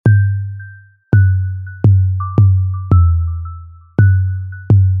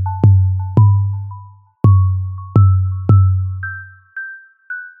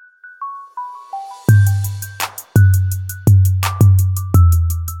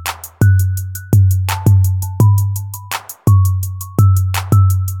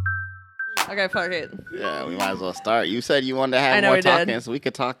Okay, fuck it. Yeah, we might as well start. You said you wanted to have more talking, so we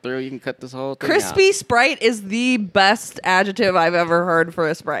could talk through. You can cut this whole thing Crispy out. Sprite is the best adjective I've ever heard for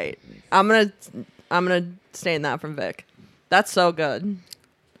a Sprite. I'm gonna stain that from Vic. That's so good.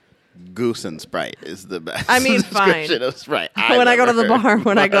 Goose and Sprite is the best. I mean, fine. Of Sprite When I go to the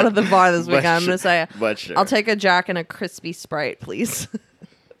bar this week, I'm gonna say, but sure. I'll take a Jack and a crispy Sprite, please.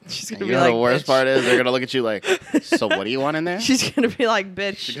 She's gonna You be know like, the worst bitch. part is they're gonna look at you like, so what do you want in there? She's gonna be like,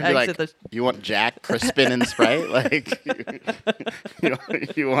 bitch. She's gonna be like, exit you want Jack Crispin and Sprite? Like,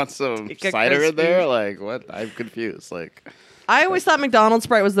 you want some Take a cider in Crispy. there? Like, what? I'm confused. Like, I always thought McDonald's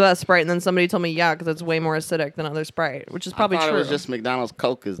Sprite was the best Sprite, and then somebody told me, yeah, because it's way more acidic than other Sprite, which is probably I thought true. it was just McDonald's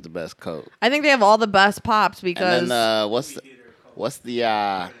Coke is the best Coke. I think they have all the best pops because And then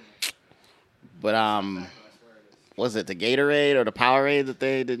was it the Gatorade or the Powerade that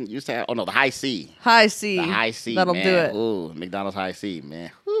they didn't used to have? Oh no, the High C. High C. The High C. That'll man. do it. Ooh, McDonald's High C, man.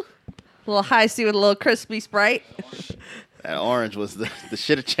 Whew. A little High C with a little crispy Sprite. That orange was the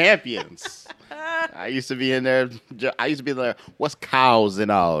shit of champions. I used to be in there. What's cows in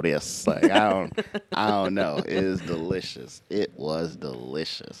all this? Like I don't know. It is delicious. It was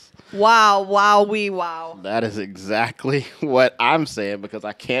delicious. Wow. Wow. That is exactly what I'm saying because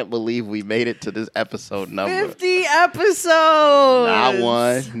I can't believe we made it to this episode number. 50 episodes. Not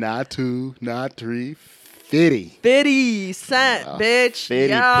 1, not 2, not 3, 50. 50 cent, bitch. 50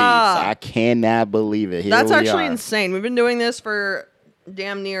 yeah. piece. I cannot believe it. Here That's we actually are. insane. We've been doing this for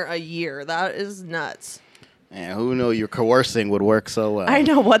damn near a year. That is nuts. Man, who knew your coercing would work so well? I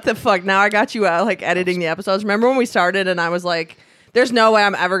know, what the fuck. Now I got you out like editing the episodes. Remember when we started and I was like, there's no way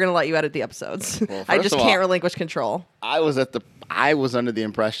I'm ever going to let you edit the episodes. Well, I first just of can't all, relinquish control. I was under the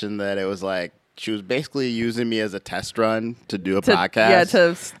impression that it was like she was basically using me as a test run to do a podcast. Yeah,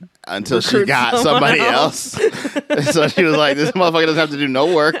 to until she recruit got someone somebody else. else. So she was like, this motherfucker doesn't have to do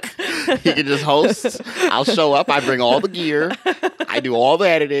no work. He can just host. I'll show up. I bring all the gear. I do all the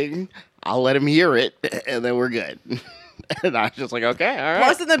editing. I'll let him hear it, and then we're good. And I was just like, okay, all right.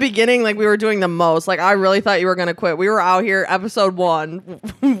 Plus, in the beginning, like we were doing the most. Like I really thought you were gonna quit. We were out here, episode 1,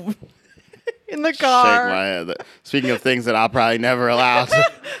 in the car. Shake my head. Speaking of things that I'll probably never allow,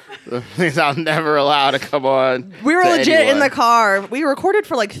 things I'll never allow to come on. We were to legit anyone. in the car. We recorded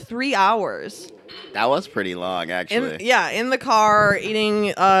for like 3 hours. That was pretty long, actually. In the car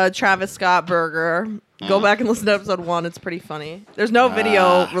eating Travis Scott burger. Go back and listen to episode 1. It's pretty funny. There's no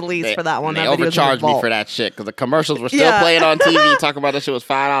video released for that one. They That video's in the overcharged me vault. for that shit because the commercials were still playing on TV talking about that shit was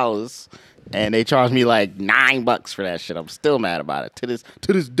 $5, and they charged me like $9 for that shit. I'm still mad about it to this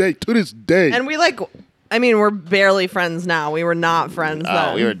day. And we we're barely friends now. We were not friends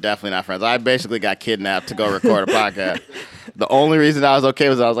then. We were definitely not friends. I basically got kidnapped to go record a podcast. The only reason I was okay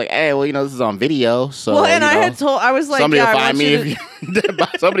was I was like, hey, well, this is on video, so. Well, and I was like, somebody will I find want me you if you.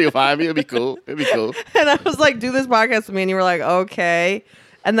 Somebody will find me. It'll be cool. And I was like, do this podcast with me, and you were like, okay.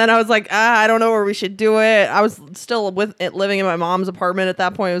 And then I was like, I don't know where we should do it. I was still living in my mom's apartment at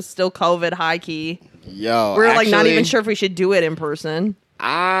that point. It was still COVID, high key. Yo, We were like not even sure if we should do it in person.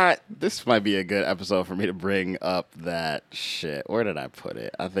 This might be a good episode for me to bring up that shit. Where did I put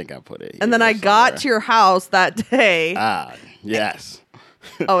it? I think I put it here And then I got to your house that day. Yes.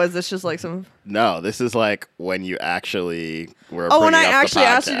 Oh, is this just like some? No, this is like when you actually were. Oh, when I bringing up the actually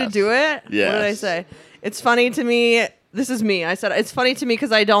asked you to podcast. do it? Yes. What did I say? It's funny to me. This is me. I said, it's funny to me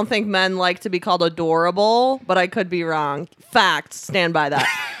because I don't think men like to be called adorable, but I could be wrong. Facts. Stand by that.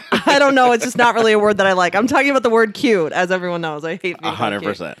 I don't know. It's just not really a word that I like. I'm talking about the word cute, as everyone knows. I hate being called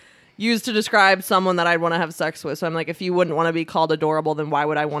cute. 100%. Used to describe someone that I'd want to have sex with. So I'm like, if you wouldn't want to be called adorable, then why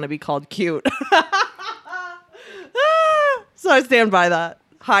would I want to be called cute? So I stand by that.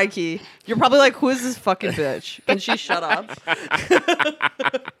 High key. You're probably like, who is this fucking bitch? Can she shut up?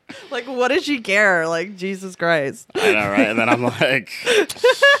 Like, what does she care? Like, Jesus Christ. I know, right? And then I'm like,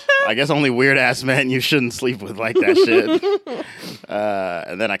 I guess only weird ass men you shouldn't sleep with like that shit.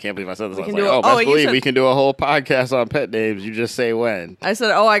 And then I can't believe I said this. I was like, best believe we can do a whole podcast on pet names. You just say when. I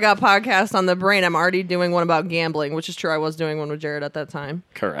said, I got podcasts on the brain. I'm already doing one about gambling, which is true. I was doing one with Jared at that time.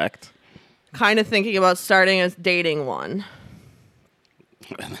 Correct. Kind of thinking about starting a dating one.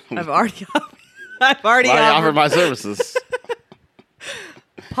 I've already offered my services.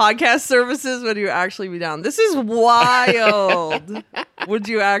 Podcast services. Would you actually be down? This is wild. Would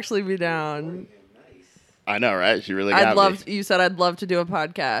you actually be down? I know, right? She really got me. You said I'd love to do a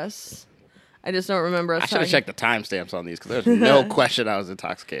podcast. I just don't remember us I should have talking. checked the timestamps on these because there's no question I was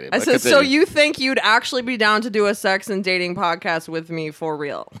intoxicated. I But said, continue. so you think you'd actually be down to do a sex and dating podcast with me for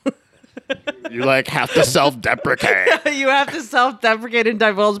real? You like have to self-deprecate. You have to self-deprecate and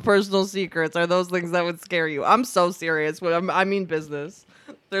divulge personal secrets. Are those things that would scare you? I'm so serious. I mean business.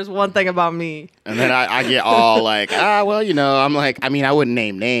 There's one thing about me. And then I get all like, well, I'm like, I mean, I wouldn't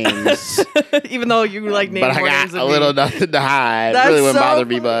name names. Even though you like name but I more got names than a me. little nothing to hide. That's Really wouldn't so bother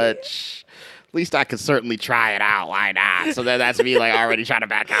me funny. much. At least I could certainly try it out. Why not? So then that's me like already trying to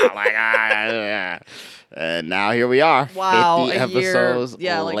back out. Like, yeah. And now here we are. Wow, 50 a year. episodes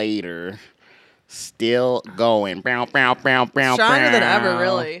Yeah, like- later. Still going. Stronger than ever,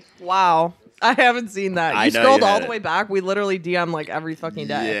 really. Wow. I haven't seen that. I You know scrolled you all had the it. way back. We literally DM like every fucking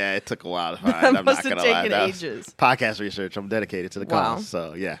day. Yeah, it took a while to find. That I'm not must have gonna lie. taken That was ages. podcast research. I'm dedicated to the Wow. cause.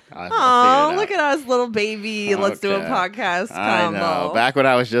 So yeah. I Oh, figured it look out. at us, little baby. Let's do a Okay. podcast I combo. know. Back when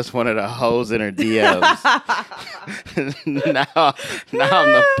I was just one of the hoes in her DMs. now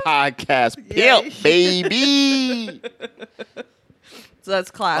I'm the podcast Yeah. pimp, baby. So that's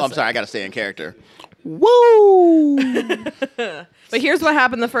Oh, classic. I'm sorry. I gotta stay in character. Woo! But here's what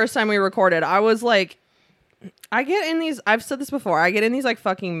happened the first time we recorded. I was like, I get in these, I've said this before, I get in these like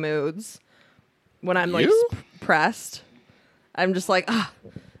fucking moods when I'm like You? pressed. I'm just like,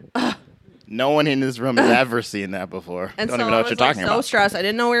 No one in this room has ever seen that before. and Don't so even know I what was you're like talking so about. stressed. I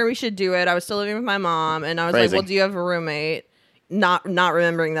didn't know where we should do it. I was still living with my mom, and I was Phrasing. like, well, do you have a roommate? Not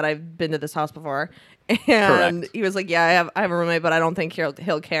remembering that I've been to this house before. And Correct. he was like, yeah, I have a roommate, but I don't think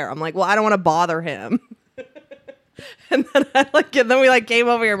he'll care. I'm like, well, I don't want to bother him. And then we like came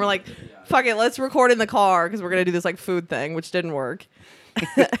over here and we're like, fuck it, let's record in the car because we're gonna do this like food thing, which didn't work.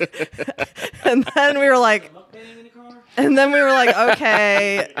 And then we were like,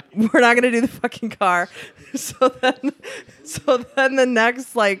 okay, we're not gonna do the fucking car. So then the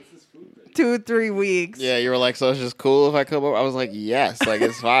next like 2-3 weeks. Yeah, you were like, so it's just cool if I come over? I was like, yes, like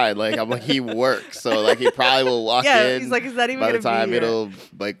it's fine. Like I'm like, he works, so like he probably will walk Yeah, in. he's like, is that even by gonna the time be here? it'll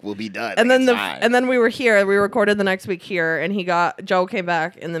like we'll be done. And Like, then it's fine. and then we were here. We recorded the next week here, and Joe came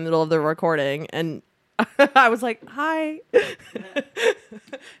back in the middle of the recording, and I was like, "Hi,"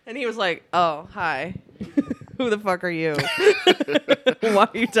 and he was like, "Oh, hi. Who the fuck are you? Why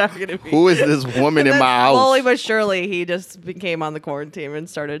are you talking to me?" Who is this woman in And my then house? slowly but surely, he just became on the quarantine and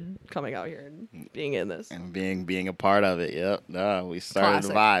started coming out here and being in this. And being a part of it. Yep. No, we started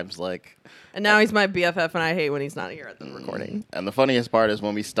the vibes like. And now he's my BFF, and I hate when he's not here at the recording. And the funniest part is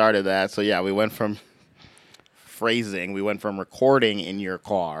when we started that. So yeah, we went from phrasing. We went from recording in your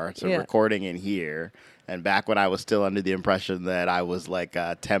car to Yeah. recording in here. And back when I was still under the impression that I was like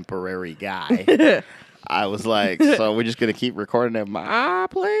a temporary guy, I was like, so we're just gonna keep recording at my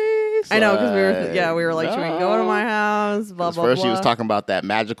place. I know, because we were like, should we go to my house? Blah blah First, blah. he was talking about that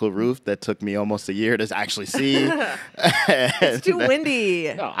magical roof that took me almost a year to actually see. It's too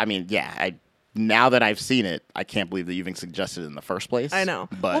windy. No, I mean, yeah. Now that I've seen it, I can't believe that you even suggested it in the first place. I know.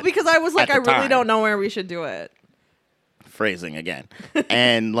 But Well, because I was like, at I the really time- don't know where we should do it. Phrasing again,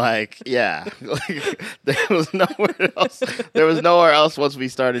 and like, yeah, like, there was nowhere else once we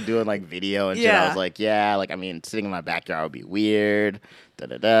started doing like video and shit. I Yeah. was like, yeah, like I mean, sitting in my backyard would be weird. Da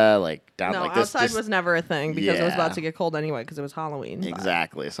da da. Like down No, like this. outside was never a thing because it was Yeah. about to get cold anyway because it was Halloween. but-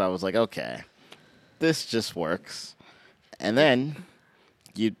 Exactly. So I was like, okay, this just works. And then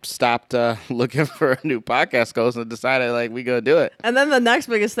you stopped looking for a new podcast host and decided like we gonna do it. And then the next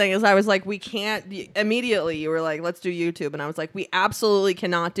biggest thing is I was like, we can't. Immediately, you were like, let's do YouTube, and I was like, we absolutely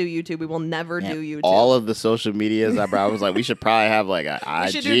cannot do YouTube. We will never do YouTube. All of the social medias I was like, we should probably have like a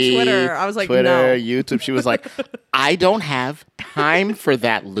IG, should do Twitter. I was like, Twitter, no. YouTube. She was like, I don't have time for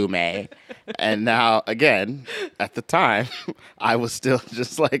that, Lume. And now, again, at the time, I was still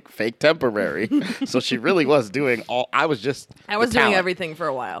just like fake temporary. So she really was doing all. I was doing talent. everything for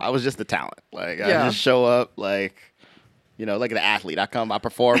a while. I was just the talent. Like I Yeah. just show up, like like an athlete. I come, I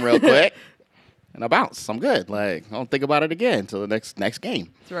perform real quick, and I bounce. I'm good. Like I don't think about it again until the next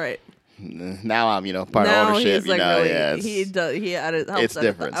game. That's right. Now I'm part now of ownership. he's like you know, really. yeah, He does. He edit. Helps it's edit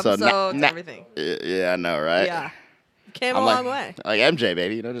different. The So episodes, now, everything. Yeah, I know, right? Yeah. Came I'm a long like, way. like MJ,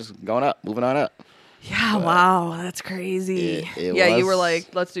 baby. Just going up, moving on up. Yeah, wow, that's crazy. It yeah, you were was-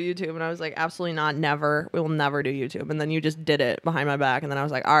 like, let's do YouTube. And I was like, absolutely not, never. We will never do YouTube. And then you just did it behind my back. And then I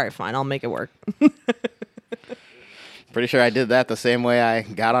was like, all right, fine, I'll make it work. Pretty sure I did that the same way I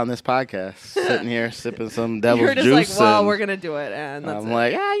got on this podcast, sitting here sipping some devil's you were just juice. like, well, and we're going to do it. And that's I'm it.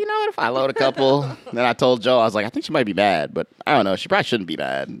 like, you know what? If I load a couple, then I told Joe, I was like, I think she might be mad, but I don't know. She probably shouldn't be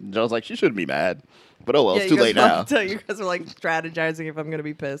mad. And Joe's like, she shouldn't be mad. But oh well, Yeah, it's you too late guys now. You guys are like strategizing if I'm going to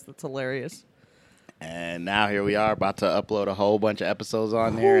be pissed. That's hilarious. And now here we are, about to upload a whole bunch of episodes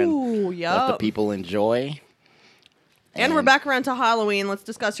on there and Ooh, let the yup. people enjoy. And we're back around to Halloween. Let's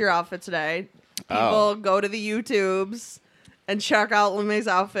discuss your outfit today. People Oh. go to the YouTubes and check out Lume's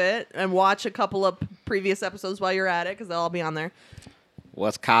outfit and watch a couple of previous episodes while you're at it because they'll all be on there.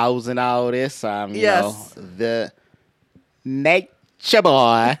 What's causing all this? You Yes. know, the nature cha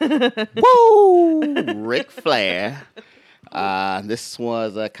boy. Woo! Ric Flair. This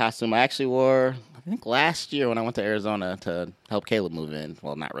was a costume I actually wore, I think, last year when I went to Arizona to help Caleb move in.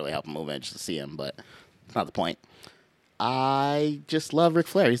 Well, not really help him move in, just to see him, but it's not the point. I just love Ric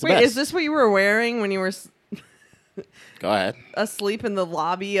Flair. He's the Wait, best. is this what you were wearing when you were Go ahead. asleep in the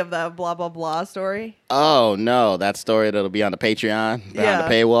lobby of the blah, blah, blah story? Oh, no. That story that'll be on the Patreon,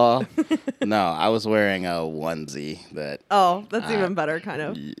 behind the paywall. No, I was wearing a onesie that... Oh, that's even better, kind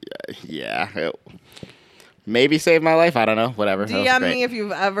of. Yeah. It maybe saved my life. I don't know. Whatever. DM me if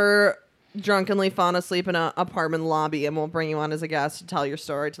you've ever drunkenly fallen asleep in an apartment lobby, and we'll bring you on as a guest to tell your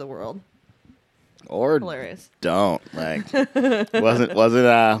story to the world. Or Hilarious. don't. Like,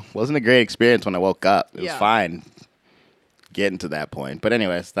 wasn't a great experience when I woke up. It was fine getting to that point. But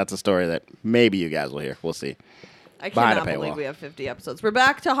anyways, that's a story that maybe you guys will hear. We'll see. I cannot believe we have 50 episodes. We're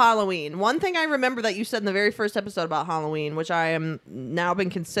back to Halloween. One thing I remember that you said in the very first episode about Halloween, which I am now been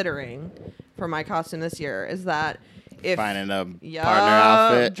considering for my costume this year, is that if finding a partner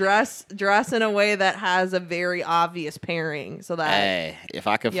outfit, dress in a way that has a very obvious pairing, so that if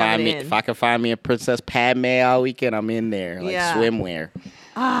I could find me a Princess Padme all weekend, I'm in there like swimwear.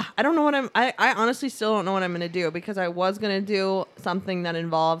 I don't know what I honestly still don't know what I'm gonna do, because I was gonna do something that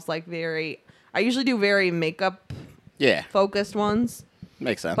involves like I usually do very makeup focused ones.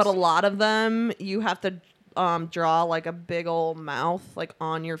 Makes sense. But a lot of them you have to draw like a big old mouth like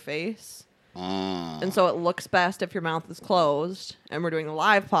on your face. And so it looks best if your mouth is closed, and we're doing a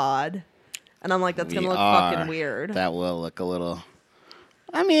live pod, and I'm like, that's going to look fucking weird. That will look a little,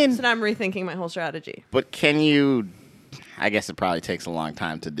 I mean. So now I'm rethinking my whole strategy. But can you, I guess it probably takes a long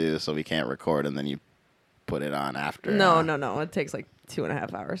time to do, so we can't record and then you put it on after. No. It takes like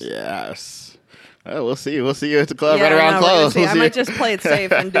 2.5 hours. Yes. Oh, we'll see. We'll see you at the club right around close. I might just play it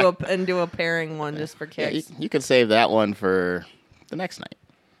safe and do a pairing one just for kicks. Yeah, you can save that one for the next night.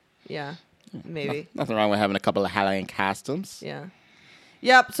 Yeah. Maybe. Nothing wrong with having a couple of Halloween costumes. Yeah.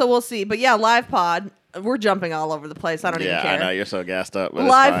 Yep, so we'll see. But yeah, live pod. We're jumping all over the place. I don't even care. Yeah, I know. You're so gassed up. But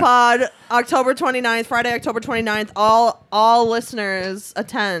live pod, October 29th, Friday, October 29th. All listeners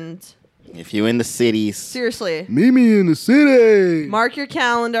attend. If you in the cities. Seriously. Meet me in the city. Mark your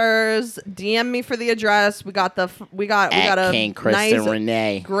calendars. DM me for the address. We got a King Kristen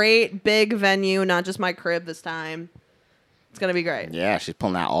Renee. Great big venue, not just my crib this time. It's going to be great. Yeah, she's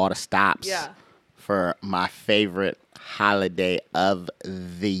pulling out all the stops for my favorite holiday of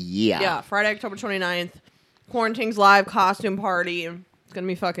the year. Yeah, Friday, October 29th. Quarantine's live costume party. It's going to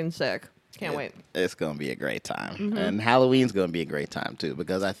be fucking sick. Can't wait. It's going to be a great time. Mm-hmm. And Halloween's going to be a great time, too,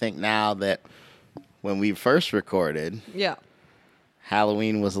 because I think now that when we first recorded,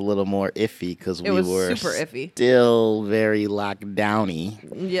 Halloween was a little more iffy because we were super iffy. Still very locked downy.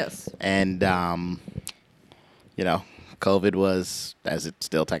 Yes. And, COVID was, as it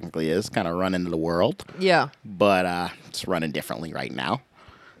still technically is, kind of running the world. Yeah. But it's running differently right now.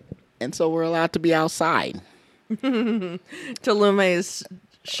 And so we're allowed to be outside. To Lume's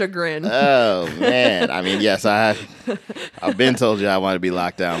chagrin. Oh, man. I mean, yes, I've been told you I want to be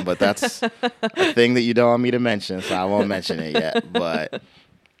locked down, but that's a thing that you don't want me to mention, so I won't mention it yet. But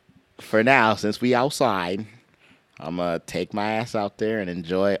for now, since we outside, I'm going to take my ass out there and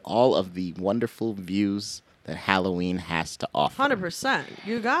enjoy all of the wonderful views that Halloween has to offer. 100%.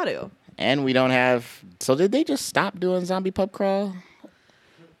 You got to. And we don't have... So did they just stop doing zombie pub crawl?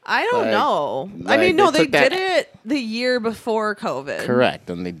 I don't know. I mean, no, they did it the year before COVID. Correct.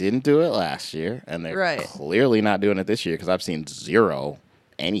 And they didn't do it last year. And they're clearly not doing it this year because I've seen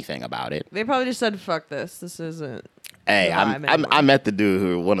anything about it. They probably just said, fuck this. This isn't... Hey, I met the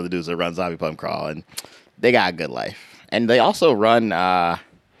dude one of the dudes that runs zombie pub crawl, and they got a good life. And they also run...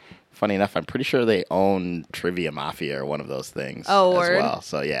 Funny enough, I'm pretty sure they own Trivia Mafia or one of those things as well.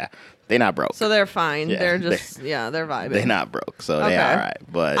 So, yeah, they're not broke. So they're fine. Yeah, they're just, they're vibing. They're not broke, so they're all right.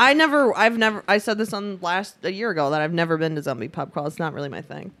 But I said this a year ago that I've never been to zombie pub crawl. It's not really my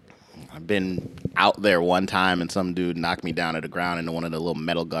thing. I've been out there one time and some dude knocked me down to the ground into one of the little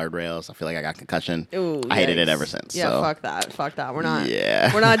metal guardrails. I feel like I got concussion. Ooh, I hated it ever since. Yeah, so. Fuck that. We're not.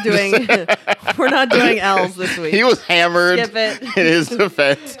 Yeah. We're not doing L's this week. He was hammered. Skip it. In his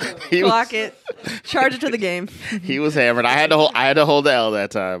defense. Clock it. Charge it to the game. He was hammered. I had to hold the L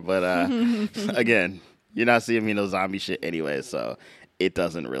that time, but again, you're not seeing me no zombie shit anyway, so it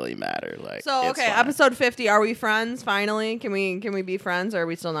doesn't really matter. Episode 50. Are we friends? Finally, can we be friends, or are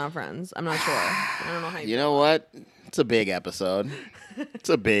we still not friends? I'm not sure. I don't know how you know what? It's a big episode.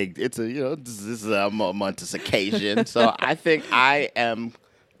 This is a momentous occasion. So I think I am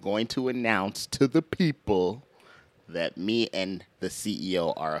going to announce to the people that me and the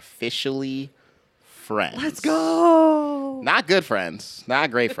CEO are officially friends. Let's go. no. Not good friends,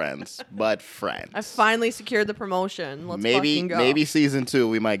 not great friends, but friends. I finally secured the promotion. Let's fucking go. Maybe season 2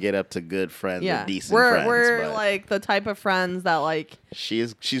 we might get up to good friends or decent friends. We're but like the type of friends that like.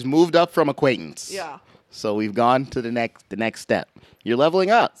 she's moved up from acquaintance. Yeah. So we've gone to the next step. You're leveling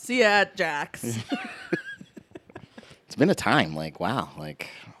up. See ya at Jax. It's been a time. Like, wow. Like,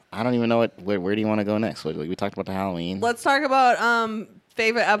 I don't even know where do you want to go next? Like, we talked about the Halloween. Let's talk about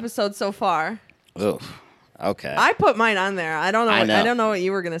favorite episodes so far. Oof. Okay. I put mine on there. I don't know. I don't know what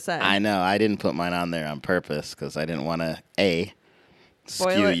you were gonna say. I know. I didn't put mine on there on purpose because I didn't want to A,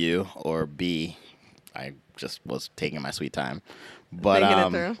 Spoil skew it. you, or B, I just was taking my sweet time. But Thinking it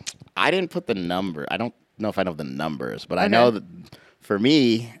through. I didn't put the number. I don't know if I know the numbers, but I Okay. know that for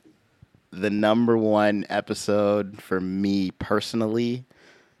me, the number one episode for me personally,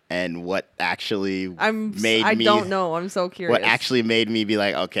 and what actually I don't know. I'm so curious. what actually made me be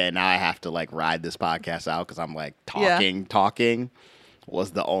like, okay, now I have to like ride this podcast out because I'm like talking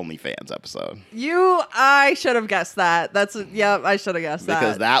was the OnlyFans episode. I should have guessed that. I should have guessed that.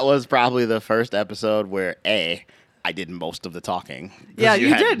 Because that was probably the first episode where I did most of the talking. Yeah,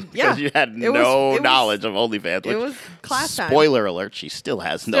 you did. Yeah. Because you had It was- knowledge of OnlyFans. It was class time. Spoiler alert, she still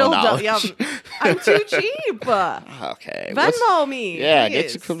has no knowledge. I'm too cheap. Okay. Venmo me. Yeah,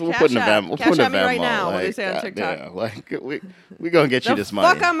 please. we'll Cash put in a app. Venmo. We'll Cash put in a at me Venmo. right now. What do they like, say on TikTok? yeah, like we gonna get you The this money.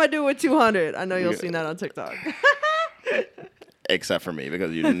 fuck I'm gonna do with 200. I know you'll see that on TikTok. Except for me,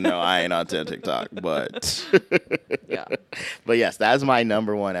 because you know I ain't on TikTok. But Yeah. but yes, that's my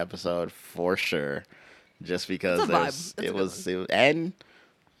number one episode for sure. Just because It's a vibe. It's a it good was and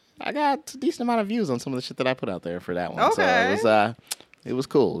I got a decent amount of views on some of the shit that I put out there for that one. Okay. So it was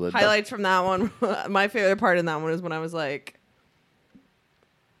cool. Highlights from that one. My favorite part in that one is when I was like,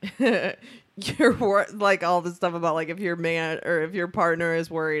 like all the stuff about like if your man or if your partner is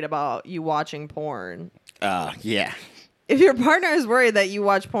worried about you watching porn. Yeah. If your partner is worried that you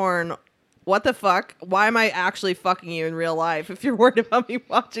watch porn, what the fuck? Why am I actually fucking you in real life? If you're worried about me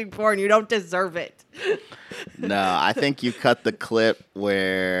watching porn, you don't deserve it. No, I think you cut the clip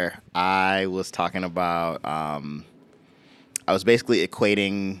where I was talking about I was basically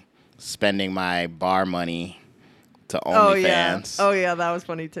equating spending my bar money to OnlyFans. Oh yeah, that was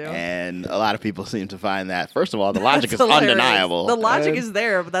funny too. And a lot of people seem to find that, first of all, the logic is That's hilarious. undeniable. The logic and, is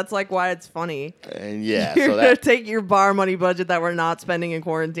there, but that's like why it's funny. And yeah, You're so gonna that take your bar money budget that we're not spending in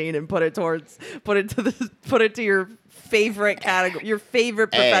quarantine and put it to your favorite category, your favorite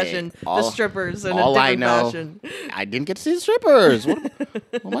profession, the strippers, in a all I different know, fashion. I didn't get to see the strippers. What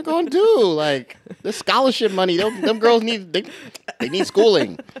am I going to do? Like, the scholarship money, them girls they need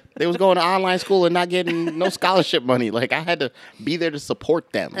schooling. They was going to online school and not getting no scholarship money. Like, I had to be there to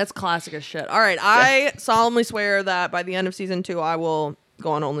support them. That's classic as shit. All right, I solemnly swear that by the end of season 2, I will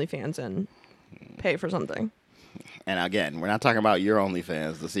go on OnlyFans and pay for something. And again, we're not talking about your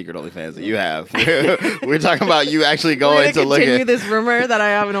OnlyFans, the secret OnlyFans that you have. We're talking about you actually going to look continue at this rumor that I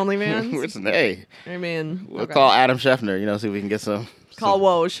have an OnlyFans. Hey, I mean, we'll okay. call Adam Scheffner, see if we can get some. Call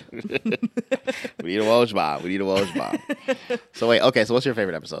Woj. We need a Woj bomb. So wait, okay, so what's your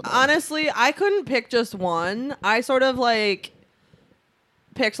favorite episode? Then? Honestly, I couldn't pick just one. I sort of like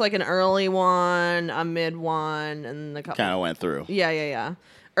picked like an early one, a mid one, and a couple. Kind of went through. Yeah.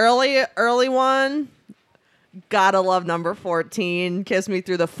 Early one. Gotta love number 14. Kiss Me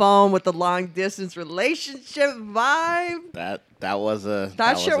Through the Phone with the long distance relationship vibe. That was a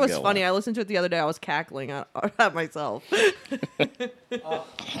That shit a was good funny. one. I listened to it the other day. I was cackling at myself.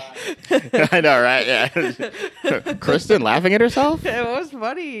 I know, right? Yeah. Kristen laughing at herself? It was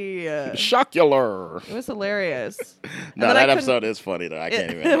funny. It Shocular. was hilarious. No, then I that couldn't- episode is funny though. I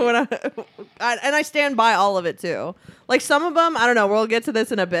can't even. when I stand by all of it too. Like some of them, I don't know. We'll get to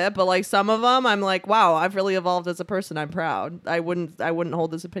this in a bit, but like some of them, I'm like, wow, I've really evolved as a person. I'm proud. I wouldn't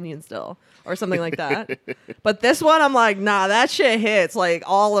hold this opinion still, or something like that. But this one, I'm like, nah, that shit hits. Like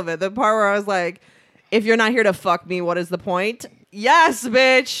all of it. The part where I was like, if you're not here to fuck me, what is the point? Yes,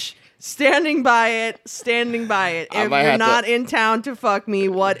 bitch. Standing by it. If you're not in town to fuck me,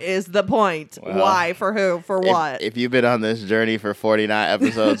 what is the point? Well, why? For who? For what? If you've been on this journey for 49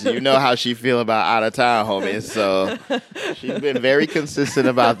 episodes, you know how she feel about out of town, homies. So she's been very consistent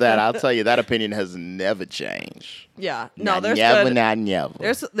about that. I'll tell you, that opinion has never changed. Yeah. No, Not there's never, good. not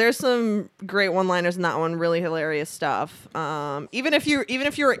never. There's some great one-liners in that one, really hilarious stuff. Even if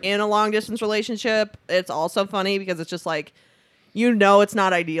you're in a long distance relationship, it's also funny because it's just like, it's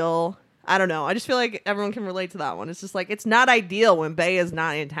not ideal. I don't know. I just feel like everyone can relate to that one. It's just like, it's not ideal when Bae is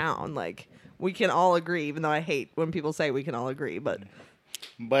not in town. Like, we can all agree, even though I hate when people say we can all agree, but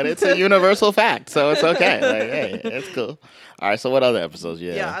it's a universal fact, so it's okay. Like, hey, it's cool. All right, so what other episodes you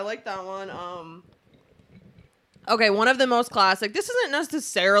have? yeah, I like that one. Okay, one of the most classic. This isn't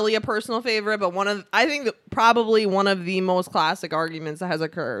necessarily a personal favorite, but I think probably one of the most classic arguments that has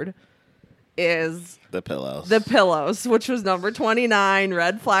occurred is The pillows. the pillows, which was number 29,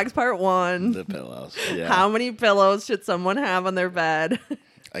 red flags part 1. The pillows. Yeah. How many pillows should someone have on their bed?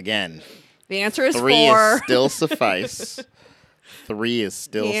 Again, The answer is 3 4. is still suffice. 3 is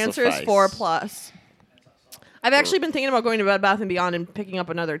still The answer suffice. is 4 plus. I've actually been thinking about going to Bed Bath & Beyond and picking up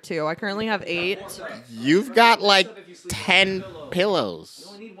another 2. I currently have 8. You've got like 10 pillows.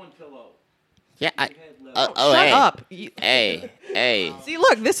 You only need 1 pillow. Yeah. Shut Hey. up. Hey. See,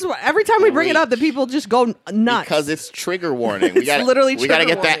 look, this is what every time we bring it up, the people just go nuts. Because it's trigger warning. It's literally we gotta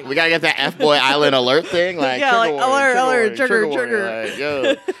trigger get warning. that. We gotta get that F boy island alert thing. Like Yeah, like, alert, trigger. warning. Like,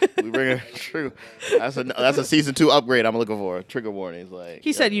 yo, we bring a trigger. That's a season 2 upgrade. I'm looking for trigger warnings. Like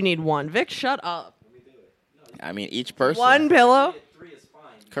He said you need 1. Vic, shut up. I mean, each person. 1 pillow. 3 is fine.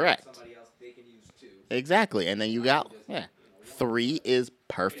 Correct. Somebody else, they can use 2. Exactly, and then you got 3 is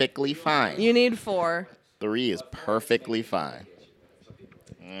perfectly fine. You need 4. 3 is perfectly fine.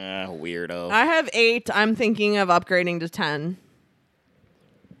 Weirdo. I have 8. I'm thinking of upgrading to 10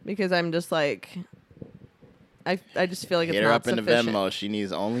 because I'm just like, I just feel like it's Get her not up in the sufficient. Venmo. She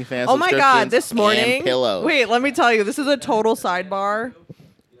needs OnlyFans. Oh my god! This subscriptions morning, and pillows. wait, let me tell you, this is a total sidebar.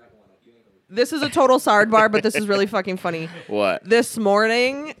 This is a total sidebar, but this is really fucking funny. What? This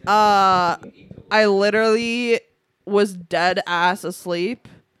morning, I literally was dead ass asleep,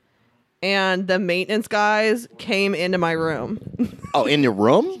 and the maintenance guys came into my room. Oh, in your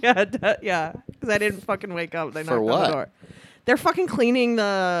room? yeah, because I didn't fucking wake up. They knocked on what? the door. They're fucking cleaning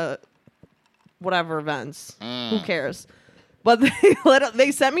the whatever vents. Who cares? But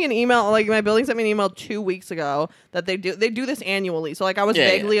they sent me an email. Like my building sent me an email 2 weeks ago that they do this annually. So like I was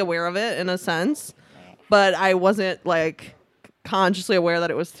vaguely aware of it in a sense, but I wasn't like consciously aware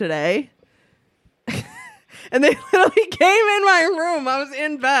that it was today. And they literally came in my room. I was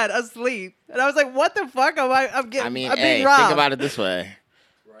in bed asleep, and I was like, "What the fuck? I'm being robbed." think about it this way.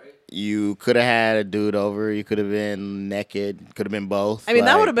 Right? You could have had a dude over. You could have been naked. Could have been both. I mean,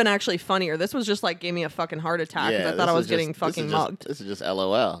 that like- would have been actually funnier. This was just like gave me a fucking heart attack because I thought I this was is getting just- fucking this is just- mugged. This is just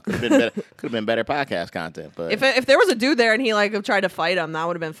LOL. Could have been better. Could have been better podcast content. But If there was a dude there and he like tried to fight him, that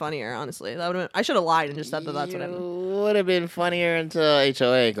would have been funnier. Honestly, that would have. I should have lied and just said that that's what happened. would have been funnier until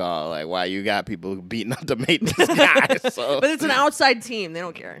HOA call. Like, why you got people beating up the maintenance guys? So But it's an outside team; they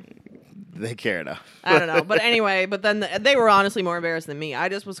don't care. they care enough. I don't know, but anyway, but then they were honestly more embarrassed than me. I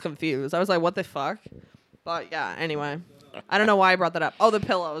just was confused. I was like, "What the fuck?" But yeah, anyway, I don't know why I brought that up. Oh, the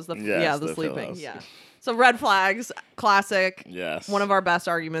pillows, the Yes, the the sleeping, pillows. yeah. So red flags, classic. Yes. One of our best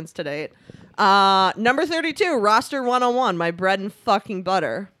arguments to date. Number 32, roster 101, my bread and fucking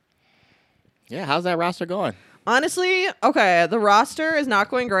butter. Yeah, how's that roster going? Honestly, okay, the roster is not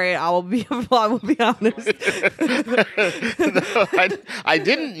going great. I will be honest. No, I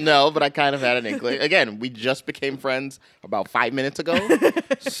didn't know, but I kind of had an inkling. Again, we just became friends about 5 minutes ago,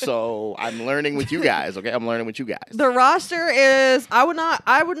 so I'm learning with you guys. Okay, I'm learning with you guys. The roster is I would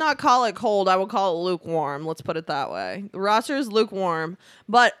not call it cold. I would call it lukewarm. Let's put it that way. The roster is lukewarm,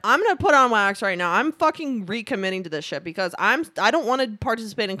 but I'm gonna put on wax right now. I'm fucking recommitting to this shit because I don't want to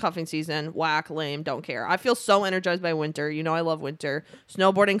participate in cuffing season. Whack, lame, don't care. I feel so energized by winter. You know I love winter.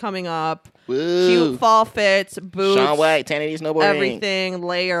 Snowboarding coming up. Woo. Cute fall fits, boots. Shaun White, 1080 snowboarding. Everything,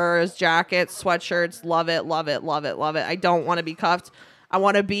 layers, jackets, sweatshirts, love it, love it, love it, love it. I don't want to be cuffed. I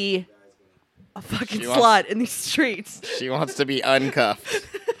want to be a fucking She slut wants- in these streets. She wants to be uncuffed.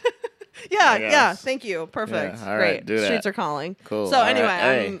 Yeah, guess. yeah. Thank you. Perfect. Yeah, all right, Great. do that. Streets are calling. Cool, So all right,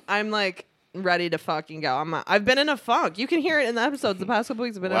 anyway, hey. I'm like ready to fucking go. I've been in a funk. You can hear it in the episodes the past couple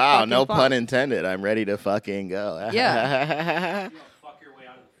weeks. I've been in a Wow, fucking no funk. pun intended. I'm ready to fucking go. Yeah. Fuck your way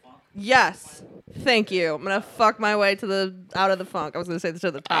out of the funk. Yes. Thank you. I'm gonna fuck my way out of the funk. I was gonna say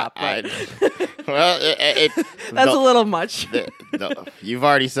to the top. But Well, that's a little much. no, you've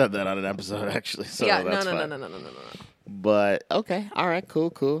already said that on an episode, actually. So yeah. that's No. fine. But okay, all right,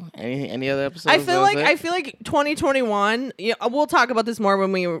 cool. Any other episodes? I feel That's it? like 2021. Yeah, we'll talk about this more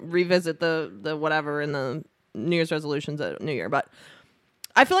when we revisit the whatever in the New Year's resolutions at New Year. But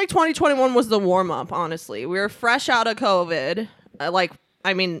I feel like 2021 was the warm up. Honestly, we were fresh out of COVID.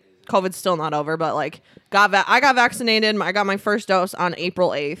 COVID's still not over, but like I got vaccinated. I got my first dose on April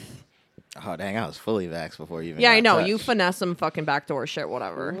 8th. Oh dang, I was fully vaxxed before you even. Yeah, got I know. touched. You finesse some fucking backdoor shit,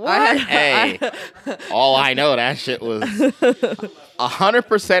 whatever. What? Hey, all I know that shit was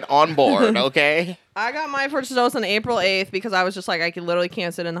 100% on board. Okay. I got my first dose on April 8th because I was just like, I literally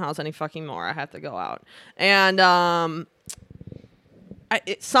can't sit in the house any fucking more. I have to go out. And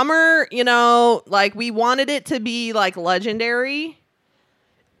summer, like we wanted it to be like legendary.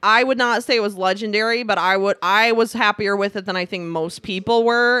 I would not say it was legendary, but I was happier with it than I think most people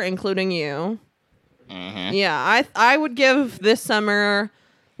were, including you. Mm-hmm. Yeah, I would give this summer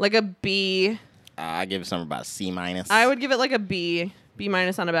like a B. I give it something about C-. I would give it like a B. B-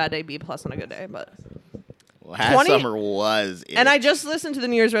 on a bad day, B+ on a good day, but Last 20 summer was it. And I just listened to the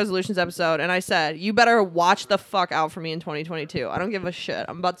New Year's resolutions episode, and I said, you better watch the fuck out for me in 2022. I don't give a shit.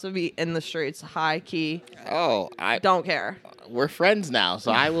 I'm about to be in the streets, high key. Oh, Don't care. we're friends now,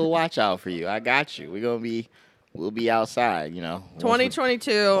 so I will watch out for you. I got you. We'll be outside, you know.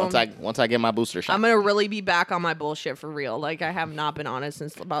 2022. Once I get my booster shot. I'm gonna really be back on my bullshit for real. Like I have not been on it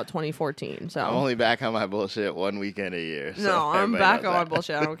since about 2014. So I'm only back on my bullshit one weekend a year. So no, I'm everybody back knows on my that.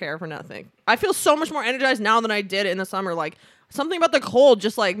 bullshit. I don't care for nothing. I feel so much more energized now than I did in the summer. Like something about the cold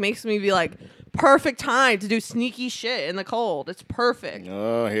just like makes me be like perfect time to do sneaky shit in the cold. It's perfect.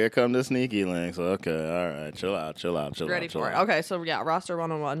 Oh, here come the sneaky links. Okay, all right, chill out. Ready chill for it. out. Okay, so yeah, roster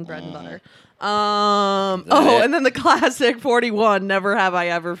 101, bread and butter. that it? And then the classic 41, Never Have I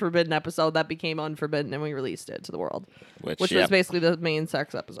Ever Forbidden episode that became unforbidden and we released it to the world. Which was yep. basically the main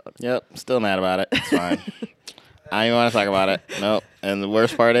sex episode. Yep, still mad about it. It's fine. I don't even want to talk about it. Nope. And the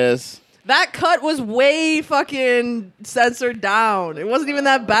worst part is, That cut was way fucking censored down. It wasn't even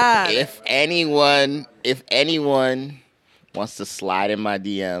that bad. if anyone wants to slide in my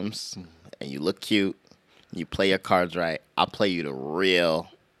DMs and you look cute, you play your cards right, I'll play you the real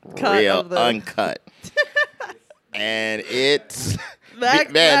uncut. And it's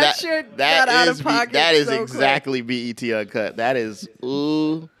that shit got out of pocket That is so exactly BET Uncut. That is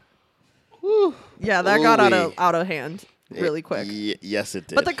Yeah, that got Ooh-wee. out of hand really quick. Yes, it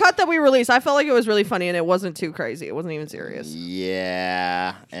did. But the cut that we released, I felt like it was really funny and it wasn't too crazy. It wasn't even serious.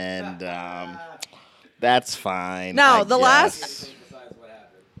 Yeah, and that's fine. Now, I the guess. Decides what happened.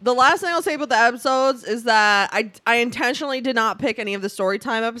 The last thing I'll say about the episodes is that I intentionally did not pick any of the story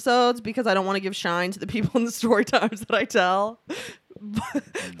time episodes because I don't want to give shine to the people in the story times that I tell.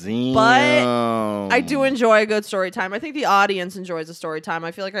 Damn. But I do enjoy a good story time. I think the audience enjoys a story time.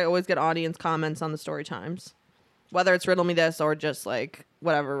 I feel like I always get audience comments on the story times, whether it's Riddle Me This or just like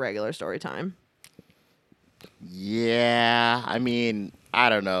whatever regular story time. Yeah, I mean, I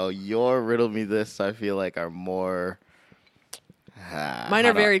don't know. Your Riddle Me This, I feel like, are more. Mine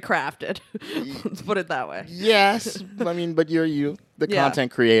are very crafted. Let's put it that way. Yes, I mean, but you're the Yeah.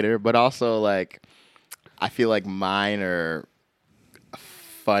 content creator, but also like, I feel like mine are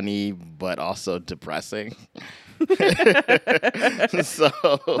funny, but also depressing. So,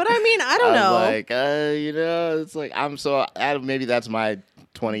 But I mean, I don't know. Like, it's like maybe that's my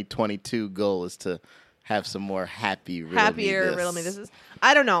 2022 goal is to have some more happier Riddle Me This is.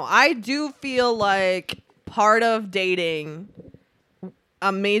 I don't know. I do feel like part of dating,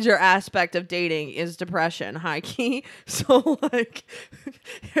 a major aspect of dating is depression, high key. So like,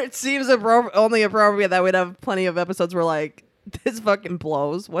 it seems only appropriate that we'd have plenty of episodes where like, this fucking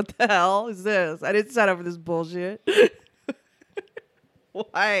blows. What the hell is this? I didn't sign up for this bullshit.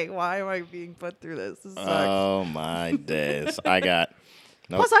 Why? Why am I being put through this? This sucks. Oh my days! I got.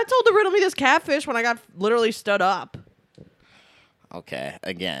 Nope. Plus, I told the Riddle Me This catfish when I got literally stood up. Okay,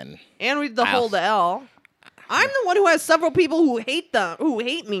 again. And we the whole L. I'm the one who has several people who hate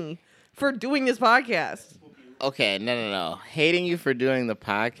me for doing this podcast. Okay, no. Hating you for doing the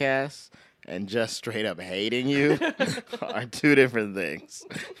podcast and just straight up hating you are two different things.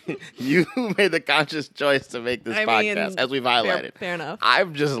 You made the conscious choice to make this podcast, as we've highlighted. Fair enough.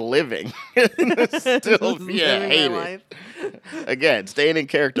 I'm just living. Still being Living my hated. life. Again, staying in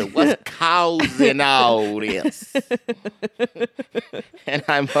character. What's causing all this? And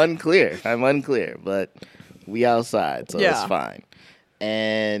I'm unclear, but we outside, so Yeah. it's fine.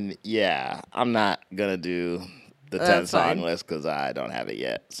 And yeah, I'm not gonna do the 10 That's song fine. list because I don't have it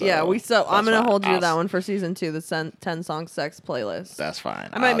yet. So Yeah, I'm that's gonna fine. hold you to that one for season 2, the 10 song sex playlist. That's fine.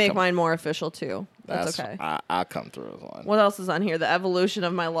 I might I'll make come- mine more official too. That's okay. I'll come through with one. What else is on here? The evolution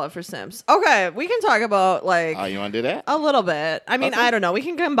of my love for Sims. Okay, we can talk about like Oh, you want to do that? a little bit. I mean, Okay. I don't know. We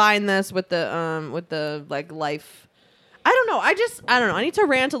can combine this with the like life. I don't know. I don't know. I need to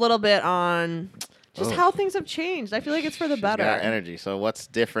rant a little bit on just Oh. how things have changed. I feel like it's for the She's better. got energy. So what's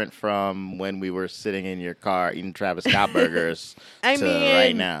different from when we were sitting in your car eating Travis Scott burgers I to mean,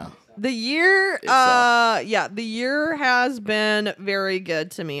 right now? The year, Itself. the year has been very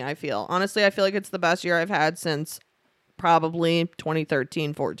good to me, I feel. Honestly, I feel like it's the best year I've had since probably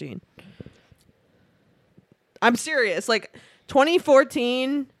 2013, 14. I'm serious. Like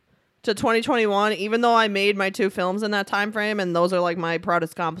 2014 to 2021, even though I made my 2 films in that time frame, and those are like my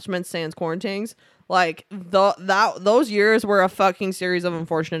proudest accomplishments, sans quarantines, like those years were a fucking series of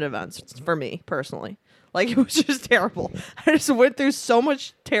unfortunate events for me personally. Like, it was just terrible. I just went through so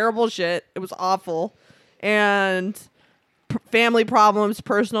much terrible shit. It was awful. And family problems,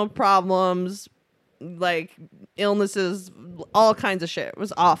 personal problems, like illnesses, all kinds of shit. It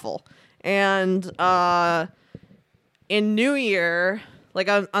was awful. And in New Year, like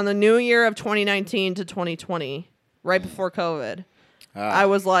on the New Year of 2019 to 2020, right before COVID, I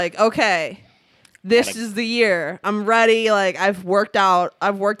was like, okay, this is the year. I'm ready. Like, I've worked out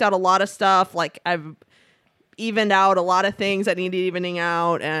a lot of stuff. Like, I've evened out a lot of things that needed evening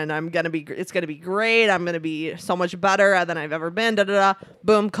out, and it's gonna be great. I'm gonna be so much better than I've ever been. Da da da.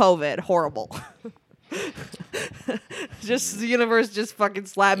 Boom, COVID, horrible. Just the universe just fucking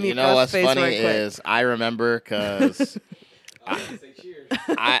slapped me. You know what's face funny right quick. is I remember because Say cheers.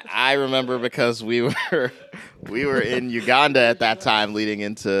 I remember because we were in Uganda at that time leading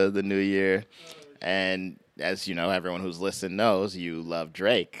into the new year, and as you know, everyone who's listened knows you love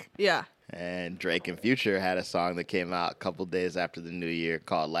Drake. Yeah. And Drake and Future had a song that came out a couple days after the new year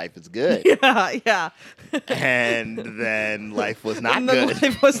called "Life Is Good," Yeah. and then life was not And then good.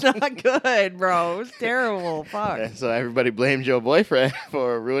 life was not good, bro. It was terrible. Fuck. And so everybody blamed your boyfriend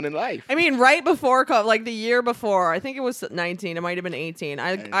for ruining life. I mean, right before COVID, like the year before, I think it was 19. It might have been 18.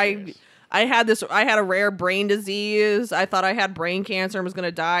 I had a rare brain disease. I thought I had brain cancer and was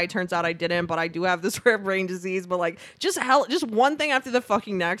gonna die. Turns out I didn't, but I do have this rare brain disease. But like, just one thing after the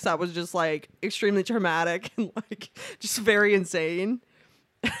fucking next that was just like extremely traumatic and like just very insane.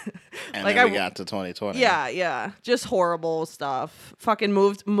 And like then we got to 2020. Yeah, just horrible stuff. Fucking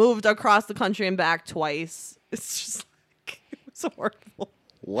moved across the country and back twice. It's just like, it was horrible.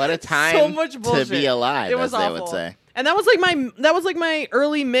 What a time So much to bullshit. be alive, It was as they awful. would say. And that was like my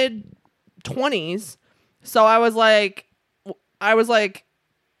early mid 20s. So I was like,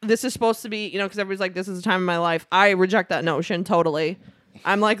 this is supposed to be, because everybody's like, this is the time of my life. I reject that notion totally.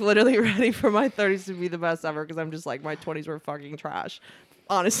 I'm like literally ready for my 30s to be the best ever because I'm just like, my 20s were fucking trash.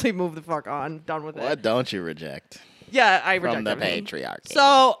 Honestly, move the fuck on. Done with it. What don't you reject Yeah, I reject from the everything. patriarchy?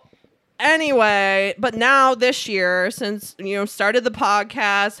 So anyway, but now this year, since started the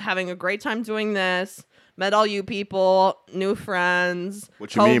podcast, having a great time doing this, met all you people, new friends.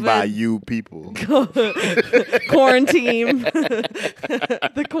 What you mean by COVID, you people? quarantine?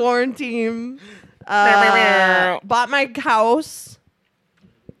 The quarantine. Bought my house,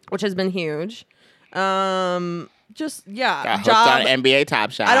 which has been huge. Just Got hooked job. on NBA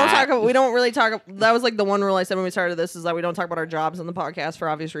Top Shot. We don't really talk. That was like the one rule I said when we started this is that we don't talk about our jobs on the podcast for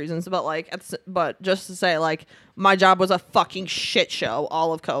obvious reasons. But but just to say, like, my job was a fucking shit show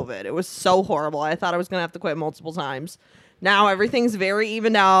all of COVID. It was so horrible. I thought I was gonna have to quit multiple times. Now everything's very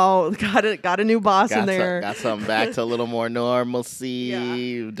evened out. Got a new boss in there. Got something back to a little more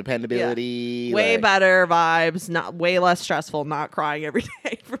normalcy, dependability. Way like- better vibes, not way less stressful, not crying every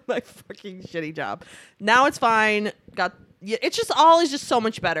day from my fucking shitty job. Now it's fine. It's just all is just so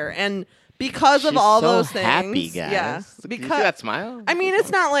much better. And because of She's all so those things. happy, guys. Yeah. Can you Because see that smile? I mean,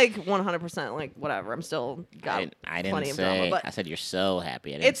 it's not like 100% like whatever. I'm still got I didn't plenty of say. drama, but I said you're so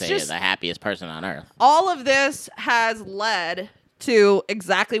happy. I didn't it's say just- you're the happiest person on earth. all of this has led to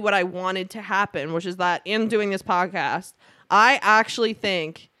exactly what I wanted to happen, which is that in doing this podcast, I actually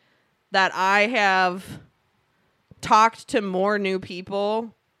think that I have talked to more new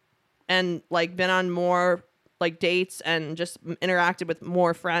people and like been on more like dates and just interacted with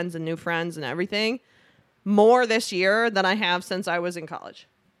more friends and new friends and everything more this year than I have since I was in college.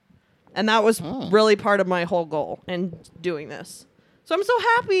 And that was really part of my whole goal in doing this. So I'm so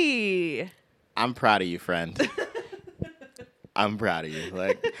happy. I'm proud of you, friend. I'm proud of you.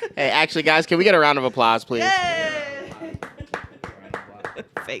 Like, hey, actually, guys, can we get a round of applause, please? Yay!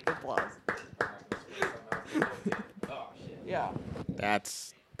 Fake applause. Oh shit. Yeah.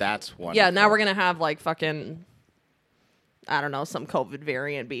 That's wonderful. Yeah, now we're going to have like fucking, I don't know, some COVID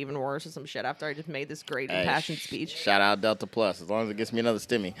variant be even worse or some shit after I just made this great Hey, impassioned speech. Shout out Delta Plus, as long as it gets me another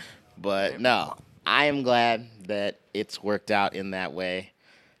stimmy. But no, I am glad that it's worked out in that way.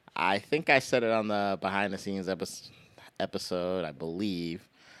 I think I said it on the behind the scenes episode, I believe.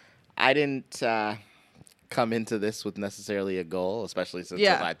 I didn't come into this with necessarily a goal, especially since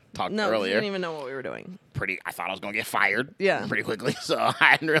as I talked no, earlier. you didn't even know what we were doing. I thought I was gonna get fired Yeah. pretty quickly, so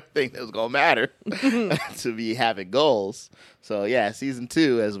I didn't really think it was gonna matter to be having goals. So yeah, season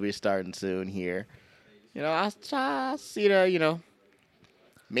 2 as we're starting soon here. I'll see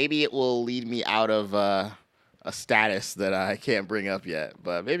maybe it will lead me out of a status that I can't bring up yet,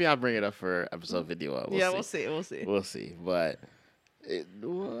 but maybe I'll bring it up for episode video. We'll see. We'll see, but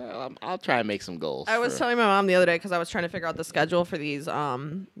I'll try and make some goals. I was telling my mom the other day because I was trying to figure out the schedule for these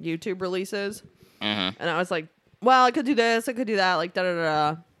YouTube releases. Mm-hmm. And I was like, well, I could do this, I could do that, like da da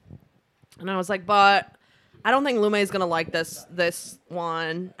da. And I was like, but I don't think Lume is gonna like this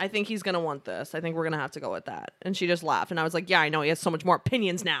one. I think he's gonna want this. I think we're gonna have to go with that. And she just laughed, and I was like, yeah, I know he has so much more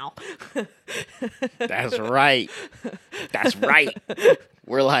opinions now. That's right. That's right.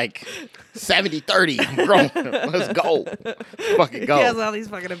 We're like 70-30. I'm grown. Let's go. Fucking go. He has all these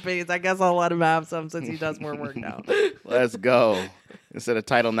fucking opinions. I guess I'll let him have some since he does more work now. Let's go. Instead of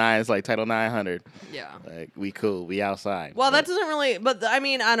Title 9, it's like Title 900. Yeah. Like, we cool. We outside. Well, that But- doesn't really. But I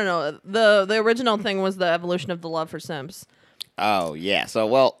mean, I don't know. The original thing was the evolution of the love for simps. Oh, yeah. So,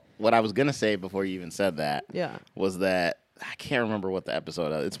 well, what I was going to say before you even said that Yeah. was that I can't remember what the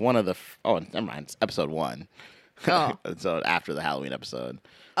episode is. It's one of the... oh, never mind. It's episode 1. Oh. So after the Halloween episode.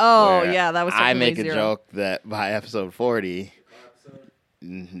 Oh where yeah, that was. I technically make a zero. joke that by episode 40...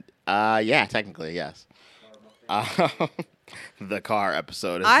 yeah, technically, yes. The car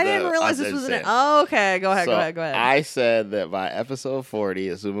episode. Is I the didn't realize this was an. Undead Sim. Oh, okay. Go ahead. So Go ahead. Go ahead. I said that by episode 40,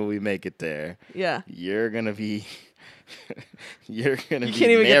 assuming we make it there, yeah. you're gonna be you're gonna You be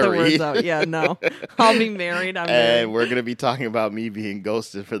can't even get the married, words out. Yeah. No. I'll be married. I'm and married. we're gonna be talking about me being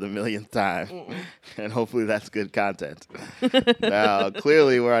ghosted for the millionth time, and hopefully that's good content. Now,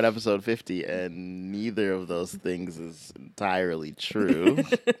 clearly we're on episode 50, and neither of those things is entirely true.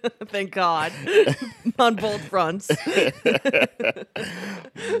 Thank God. On both fronts.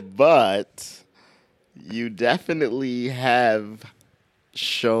 But you definitely have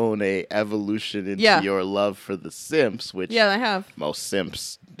shown a evolution into Yeah. your love for the simps, which Yeah, I have. most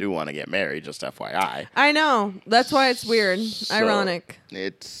simps do want to get married, just FYI. I know. That's why it's weird. So, Ironic.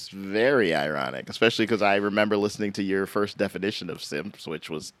 It's very ironic, especially because I remember listening to your first definition of simps, which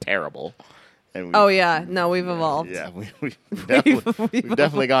was terrible. And Oh yeah. No, we've evolved. yeah, we've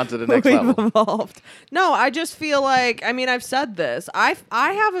definitely gone to the next We've level. evolved. No, I just feel like I mean I've said this. I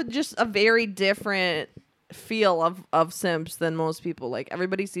have just a very different feel of simps than most people. Like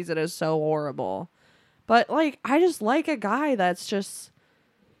everybody sees it as so horrible, but like I just like a guy that's just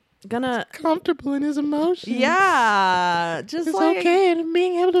gonna Comfortable in his emotions. yeah, just It's like okay and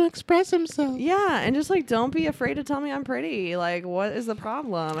being able to express himself. yeah, and just like don't be afraid to tell me I'm pretty. Like what is the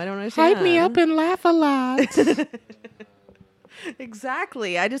problem? I don't understand. And laugh a lot.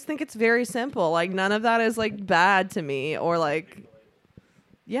 Exactly. I just think it's very simple. Like none of that is like bad to me or like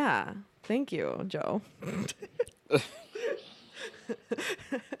yeah. Thank you, Joe.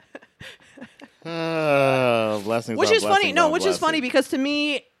 Blessings. Which on is funny. blessings No, on which is funny blessings. because to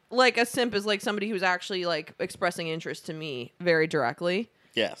me, like a simp is like somebody who's actually like expressing interest to me very directly.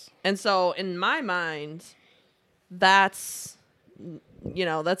 Yes. And so in my mind, that's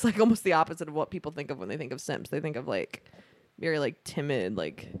that's like almost the opposite of what people think of when they think of simps. They think of like very like timid,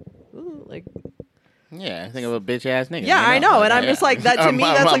 like ooh, like Yeah, I think of a bitch ass nigga. yeah, I know. And I'm just like that to me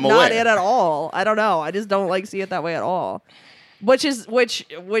that's like not aware. it at all. I don't know. I just don't like see it that way at all. Which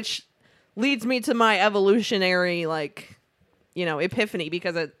leads me to my evolutionary like epiphany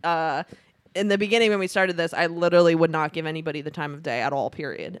because in the beginning when we started this, I literally would not give anybody the time of day at all,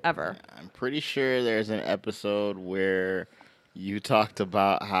 period, ever. I'm pretty sure there's an episode where you talked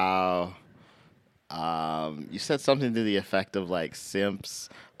about how you said something to the effect of like simps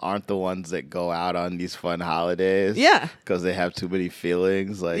aren't the ones that go out on these fun holidays. Yeah. Because they have too many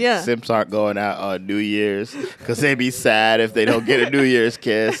feelings. Like Yeah. simps aren't going out on New Year's because they be sad if they don't get a New Year's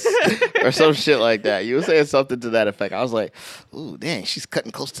kiss or some shit like that. You were saying something to that effect. I was like, ooh, dang, she's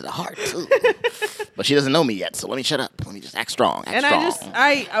cutting close to the heart too. But she doesn't know me yet, so let me shut up. Let me just act strong. And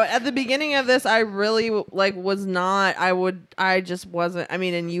I at the beginning of this, I really like was not. I just wasn't. I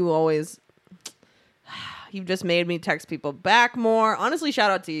mean, and you always. You've just made me text people back more. Honestly, shout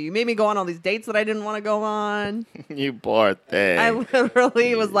out to you. You made me go on all these dates that I didn't want to go on. You poor thing. I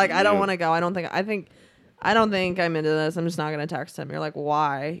literally was like, I don't You- want to go. I don't think I'm into this. I'm just not gonna text him. You're like,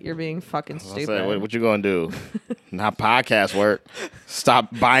 why? You're being fucking I was stupid. like, what you gonna do? Not podcast work. Stop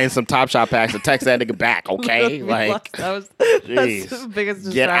buying some Top Shop packs and text that nigga back, okay? Like, that's jeez. the biggest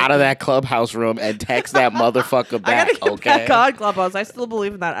distraction. get out of that clubhouse room and text that motherfucker I back, gotta get okay? back on Clubhouse. I still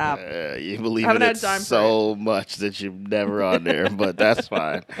believe in that app. You believe Haven't in had it time for so much that you're never on there, but that's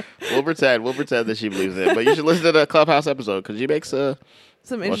fine. We'll pretend that she believes in it. But you should listen to the Clubhouse episode because she makes Some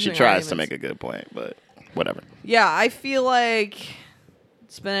she interesting tries to arguments. make a good point, but whatever. Yeah, I feel like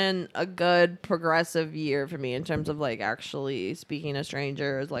it's been a good progressive year for me in terms of like actually speaking to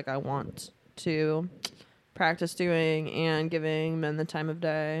strangers like I want to practice doing and giving men the time of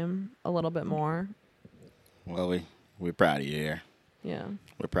day a little bit more. Well, we're proud of you here. Yeah.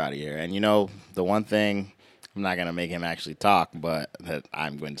 We're proud of you. And the one thing, I'm not going to make him actually talk, but that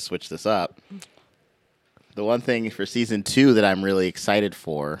I'm going to switch this up. The one thing for season 2 that I'm really excited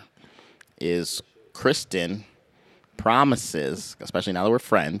for is Kristen promises, especially now that we're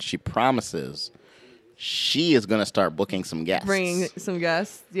friends, she promises she is going to start booking some guests. Bringing some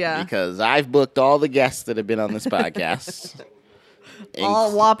guests. Yeah. Because I've booked all the guests that have been on this podcast.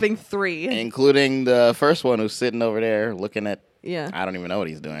 All whopping 3. Including the first one who's sitting over there looking at, Yeah. I don't even know what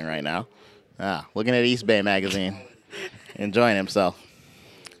he's doing right now. Looking at East Bay Magazine. Enjoying himself.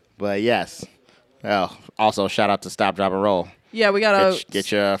 But yes. Oh, also, shout out to Stop, Drop, and Roll. Yeah, we got a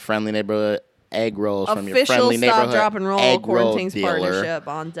Get your friendly neighborhood egg rolls from your official friendly Stop, neighborhood Drop, and Roll egg roll Quarantines dealer. partnership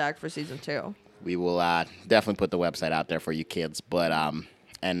on deck for season 2. We will definitely put the website out there for you kids. But,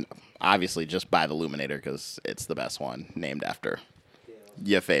 and obviously just buy the Luminator because it's the best one named after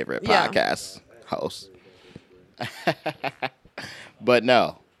your favorite podcast host. But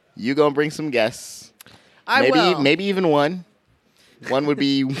no, you gonna bring some guests. I will. Maybe even one. One would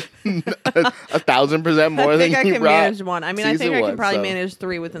be 1,000% more I than think I you can brought manage one. I mean, I think season I one, can probably so. manage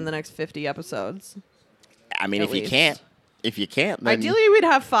 3 within the next 50 episodes. I mean, at if you least. can't, then Ideally, we'd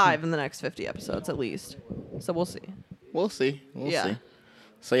have 5 in the next 50 episodes at least. So we'll see. we'll see. We'll Yeah.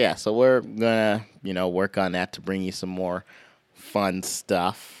 see. So we're gonna, work on that to bring you some more fun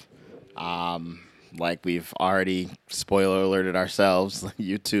stuff. Like we've already spoiler alerted ourselves,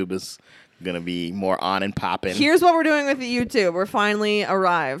 YouTube is gonna be more on and popping. Here's what we're doing with the YouTube. We're finally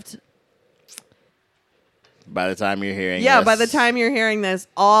arrived. By the time you're hearing, Yeah, this, by the time you're hearing this,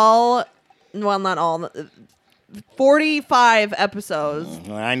 not all, 45 episodes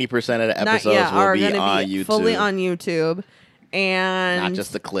 90% of the not episodes yet will are be going to on be YouTube, fully on YouTube. And not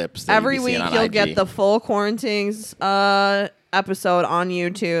just the clips. That every you be week seeing on you'll IG, get the full Quarantines episode on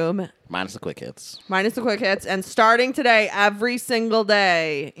YouTube. minus the quick hits. Minus the quick hits. And starting today, every single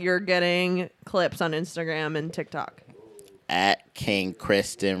day, you're getting clips on Instagram and TikTok. At King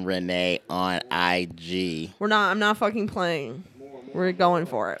Kristen Renee on IG. I'm not fucking playing. We're going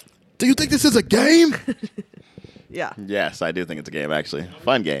for it. Do you think this is a game? Yeah. Yes, I do think it's a game, actually.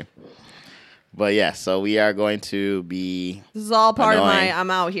 Fun game. But yeah, so we are going to be... This is all part Annoying. of my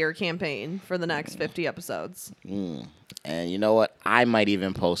I'm out here campaign for the next 50 episodes. And you know what? I might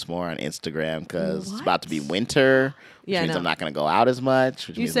even post more on Instagram because it's What? about to be winter, which Yeah, I means know. I'm not going to go out as much.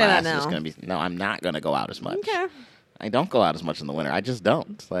 Which You means say my that ass is just now. gonna be, no, I'm not going to go out as much. Okay. I don't go out as much in the winter. I just don't.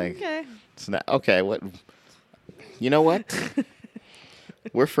 It's like, Okay. it's not, okay, what? You know what?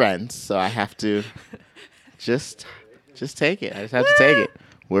 We're friends, so I have to just take it. I just have to take it.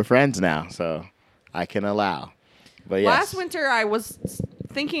 We're friends now, so I can allow. But yes. Last winter, I was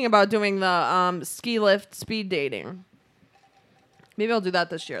thinking about doing the ski lift speed dating. Maybe I'll do that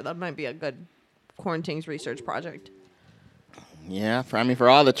this year. That might be a good Quarantines research project. Yeah, for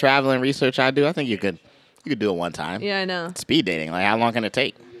all the traveling research I do, I think you could do it one time. Yeah, I know. Speed dating, like how long can it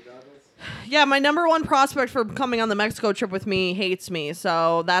take? Yeah, my number one prospect for coming on the Mexico trip with me hates me,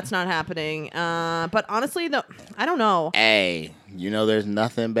 so that's not happening. But honestly, I don't know. Hey, there's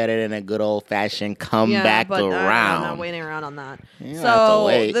nothing better than a good old fashioned come Yeah, back but around. I'm not waiting around on that. You don't have to So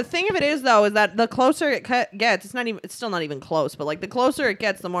wait. the thing of it is, though, is that the closer it gets, it's still not even close. But like the closer it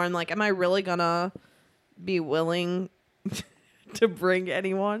gets, the more I'm like, am I really gonna be willing to bring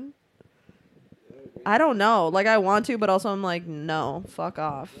anyone? I don't know. Like I want to, but also I'm like, no, fuck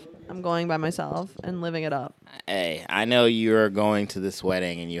off. I'm going by myself and living it up. Hey, I know you're going to this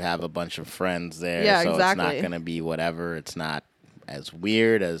wedding and you have a bunch of friends there. Yeah, so exactly. it's not going to be whatever. It's not as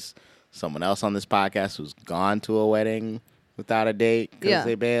weird as someone else on this podcast who's gone to a wedding without a date because Yeah.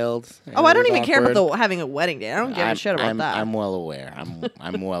 they bailed. and Oh, I it don't was even care about awkward. having a wedding day. I don't give a shit about that. I'm well aware.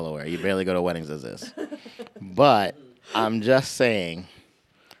 I'm well aware. You barely go to weddings as this. But I'm just saying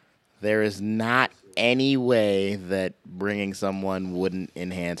there is not any way that bringing someone wouldn't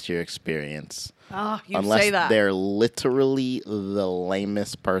enhance your experience. Oh, you unless say that. they're literally the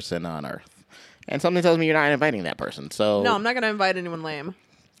lamest person on earth. And something tells me you're not inviting that person. So No, I'm not going to invite anyone lame.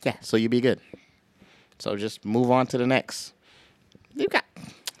 yeah, so you be good. So just move on to the next.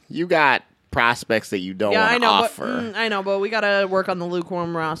 You got prospects that you don't Yeah, want I to know. offer. But, I know, but we got to work on the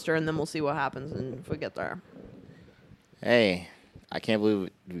lukewarm roster, and then we'll see what happens if we get there. Hey, I can't believe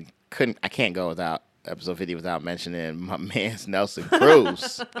I can't go without episode 50 without mentioning my man's Nelson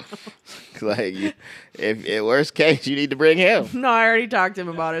Cruz. Like, if worst case, you need to bring him. No, I already talked to him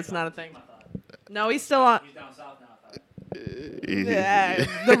about it. It's not a thing. No, he's still on. He's down south now. I thought. Yeah,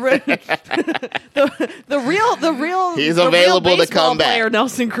 the real. He's the real available to baseball come back. player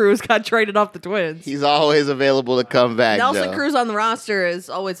Nelson Cruz got traded off the Twins. He's always available to come back. Nelson Joe. Cruz on the roster is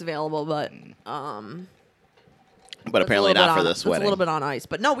always available, but But apparently not for this It's wedding. a little bit on ice.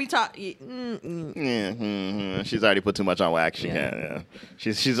 But no, we talk. She's already put too much on wax. She Yeah. can't.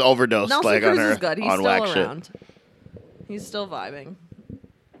 Yeah. She's overdosed Nelson like Cruz on her is good. He's on still wax around. shit. He's still vibing.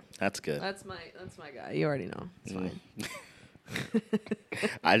 That's good. That's my guy. You already know. It's fine.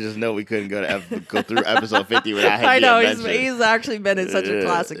 I just know we couldn't go through episode 50 without him I know being he's mentioned. actually been in such a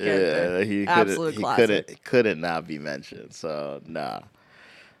classic character. He Absolute classic. couldn't not be mentioned. So nah.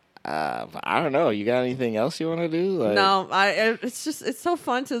 But I don't know. You got anything else you want to do? Like, No, it's so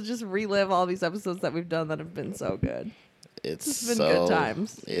fun to just relive all these episodes that we've done that have been so good. it's been so good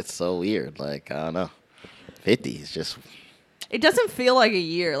times. It's so weird. Like, I don't know. 50 is just It doesn't feel like a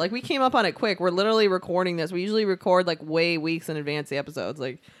year. Like, we came up on it quick. We're literally recording this. We usually record like way weeks in advance the episodes.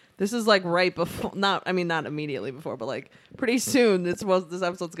 Like, this is like right before, not immediately before, but like pretty soon this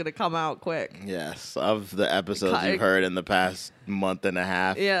episode's going to come out quick. yes. Of the episodes you've heard in the past month and a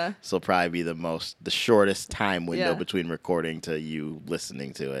half, Yeah. this will probably be the shortest time window Yeah. between recording to you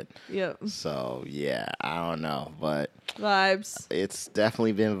listening to it. Yep. So yeah, I don't know, but Vibes. it's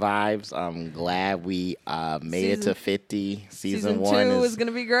definitely been vibes. I'm glad we made it to 50. Season 1 2 is is going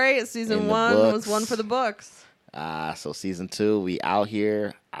to be great. in Season the 1 was books. one for the books. so season 2, we out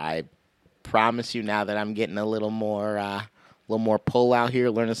here. I promise you now that I'm getting a little more pull out here,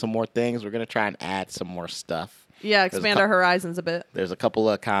 learning some more things. We're gonna try and add some more stuff. Yeah, There's a expand our horizons a bit. There's a couple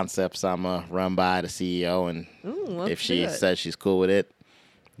of concepts I'm gonna run by the CEO, and Ooh, let's if she do it. says she's cool with it,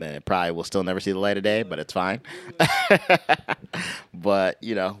 then it probably will still never see the light of day, but it's fine. But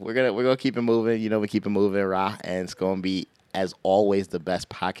we're gonna keep it moving. We keep it moving, Ra, and it's gonna be, as always, the best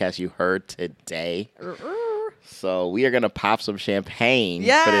podcast you heard today. So we are gonna pop some champagne for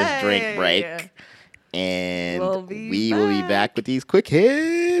this drink Yay! break, and We'll be we will be back with these quick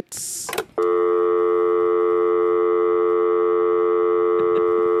hits.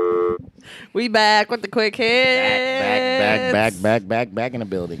 We back with the quick hits. Back in the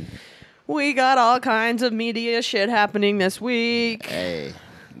building. We got all kinds of media shit happening this week. Hey,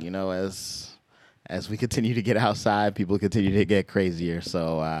 as we continue to get outside, people continue to get crazier.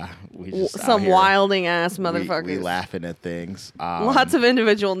 So we just out Some here, wilding ass we motherfuckers. laughing at things. Lots of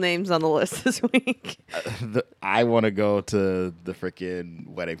individual names on the list this week. I want to go to the freaking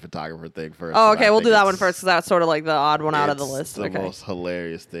wedding photographer thing first. Oh, and okay. I We'll think do that one it's- first because that's sort of like the odd one out of the it's list. The Okay. most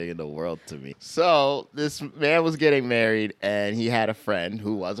hilarious thing in the world to me. So this man was getting married, and he had a friend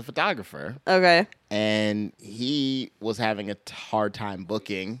who was a photographer, Okay. and he was having a hard time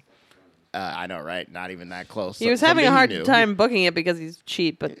booking. I know, right? Not even that close. He was having a hard knew. time booking it because he's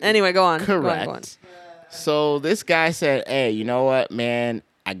cheap. But anyway, go on. Correct. Go on. So this guy said, "Hey, you know what, man?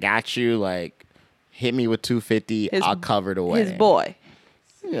 I got you. Like, hit me with $250. I'll cover the wedding." His boy.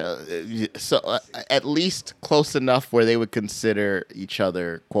 So at least close enough where they would consider each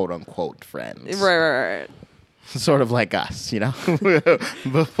other "quote unquote" friends. Right. Sort of like us,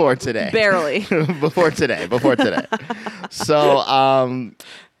 before today. Barely. before today. So,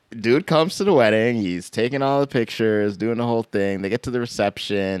 dude comes to the wedding. He's taking all the pictures, doing the whole thing. They get to the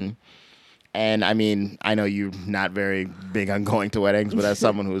reception. And, I mean, I know you're not very big on going to weddings, but as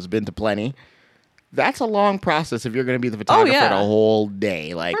someone who's been to plenty, that's a long process if you're going to be the photographer yeah. the whole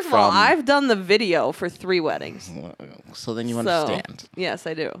day. Like, First of all, I've done the video for 3 weddings. So then you So, understand. yes,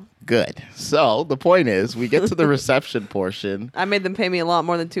 I do. Good. So the point is, we get to the reception portion. I made them pay me a lot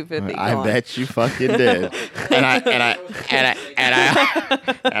more than $250. I bet you fucking did, and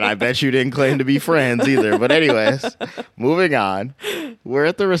I bet you didn't claim to be friends either. But anyways, moving on, we're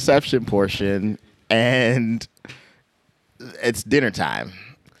at the reception portion, and it's dinner time,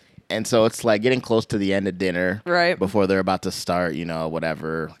 and so it's like getting close to the end of dinner, Right. before they're about to start,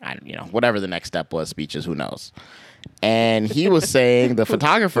 whatever the next step was, speeches, who knows. And he was saying, the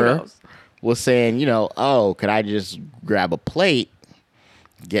photographer knows? was saying, oh, could I just grab a plate,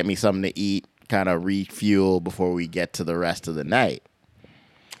 get me something to eat, kind of refuel before we get to the rest of the night?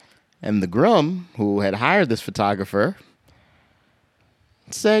 And the groom, who had hired this photographer,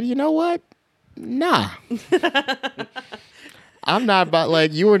 said, you know what? Nah. I'm not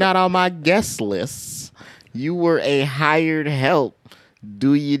about, you were not on my guest lists. You were a hired help.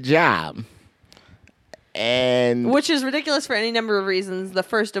 Do your job. And Which is ridiculous for any number of reasons. The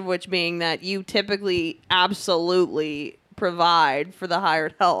first of which being that you typically absolutely provide for the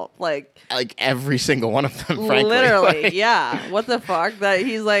hired help. Like every single one of them, frankly. literally, Like, yeah. What the fuck? That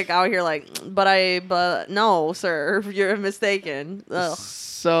he's like out here like, but no, sir, you're mistaken. Ugh.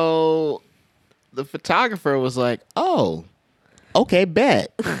 So the photographer was like, oh, okay,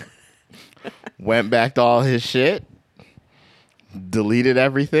 bet. Went back to all his shit, deleted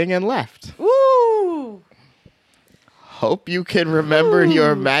everything, and left. Woo! Hope you can remember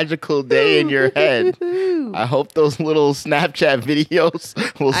your magical day in your head. I hope those little Snapchat videos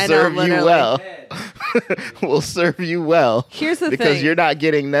will serve you literally. well. Head. Will serve you well. Here's the because thing. you're not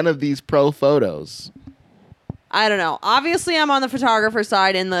getting none of these pro photos. I don't know. Obviously, I'm on the photographer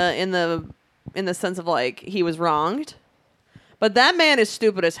side in the sense of like he was wronged. But that man is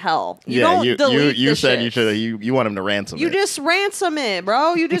stupid as hell. You yeah, don't delete you the said shit. you should. You want him to ransom You it. just ransom it,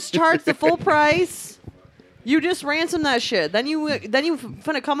 bro. You just charge the full price. You just ransom that shit. Then you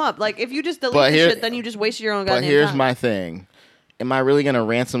finna come up. Like if you just delete But the here- shit, then you just wasted your own But goddamn here's time. my thing: am I really gonna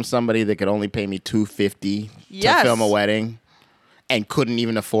ransom somebody that could only pay me $250 to Yes. film a wedding, and couldn't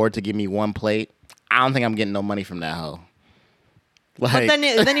even afford to give me one plate? I don't think I'm getting no money from that hoe. Like, But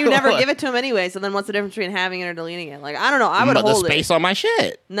then you never give it to him anyway. So then what's the difference between having it or deleting it? Like I don't know. I would the hold space it. on my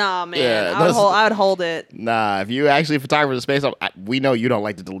shit. Nah, man. Yeah, I would hold it. Nah, if you actually photographer the space, we know you don't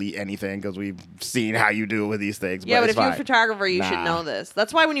like to delete anything because we've seen how you do with these things. Yeah, but it's if you're a fine. photographer, you should Nah. know this.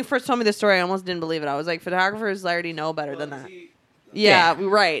 That's why when you first told me this story, I almost didn't believe it. I was like, photographers already know better than that. Yeah,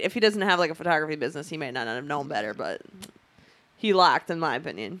 right. If he doesn't have like a photography business, he may not have known better, but he lacked, in my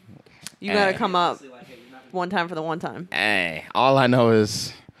opinion. You gotta Hey. come up Honestly, like, hey, you're not one time for the one time. Hey, all I know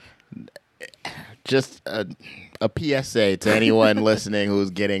is just a PSA to anyone listening who's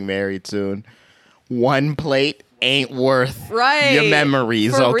getting married soon. One plate ain't worth Right. your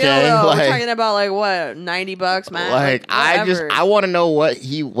memories, For okay? real, though. Like, We're talking about like what, $90, man? like I whatever. want to know what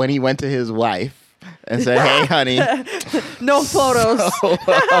when he went to his wife and said, "Hey, honey, No photos.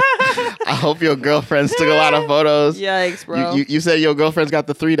 I hope your girlfriends took a lot of photos." Yikes, bro. You said your girlfriend's got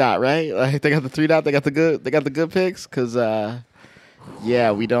the 3 dot, right? Like they got the 3 dot. They got the good pics, cause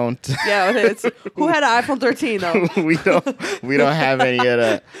yeah, we don't. Yeah, it's, who had an iPhone 13 though? we don't have any of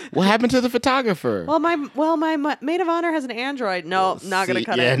that. What happened to the photographer? Well, my maid of honor has an Android. No, not gonna See,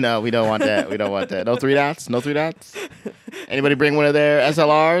 cut yeah, it. no, we don't want that. We don't want that. No 3 dots. No 3 dots. Anybody bring one of their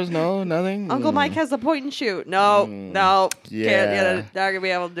SLRs? No, nothing. Uncle Mike has the point and shoot. No, no, Yeah. can't get it. Not gonna be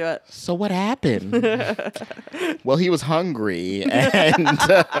able to do it. So what happened? Well, he was hungry, and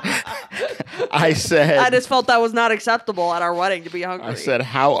I said, I just felt that was not acceptable at our wedding to be hungry. I said,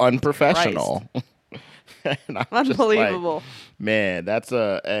 how unprofessional. And I'm just like, Unbelievable. man, that's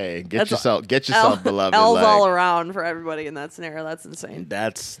hey, get That's yourself beloved. L's like, all around for everybody in that scenario. That's insane.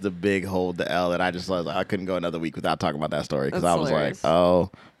 that's the big hold to L, and I just was like, I couldn't go another week without talking about that story because That's I was hilarious. like,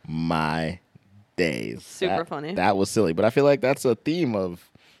 oh my days, Super funny. That was silly, but I feel like that's a theme of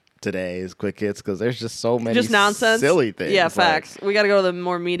today's quick hits because there's just so many Just nonsense. silly things. Yeah, Like, facts. We got to go to the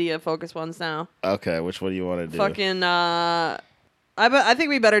more media focused ones now. okay, which one do you want to do? Fucking. I think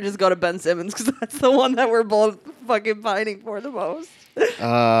we better just go to Ben Simmons because that's the one that we're both fucking pining for the most.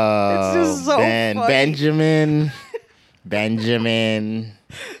 Oh, It's just so funny. Benjamin,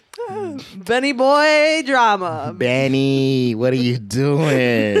 Benny boy drama. Benny, what are you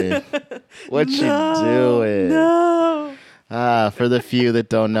doing? What you doing? No. For the few that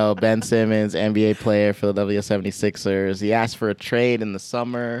don't know, Ben Simmons, NBA player, Philadelphia 76ers. He asked for a trade in the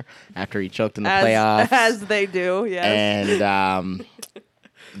summer after he choked in the playoffs. As they do, yes. And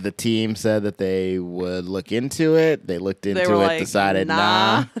the team said that they would look into it. They looked into were it, like, decided,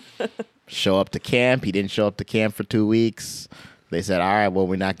 nah. show up to camp. He didn't show up to camp for 2 weeks. They said, all right, well,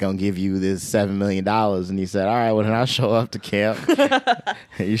 we're not going to give you this $7 million. And he said, all right, well, then I'll show up to camp. And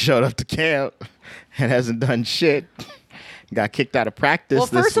he showed up to camp and hasn't done shit. Got kicked out of practice Well,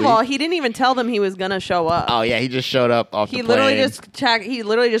 this first of week. all, he didn't even tell them he was gonna show up. Oh, yeah, he just showed up off He the literally plane. He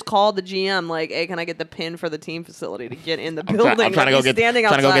literally just called the GM like, "Hey, can I get the pin for the team facility to get in the I'm building?" trying to Like, go he's get standing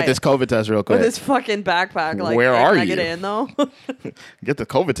trying to go outside get this COVID test real with quick. his fucking backpack. Like, Where "Hey, are can I you?" get in though? Get the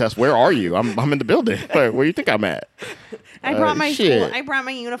COVID test. Where are you? I'm in the building. Where do you think I'm at? I brought my shit. school. I brought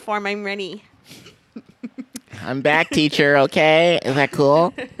my uniform. I'm ready. I'm back, teacher. Okay, is that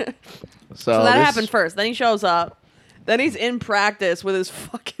cool? So that this- happened first. Then he shows up. Then he's in practice with his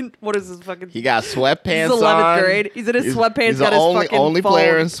fucking what is his fucking? He got sweatpants He's 11th on. grade. He's in his sweatpants, He's got the his only fucking only phone.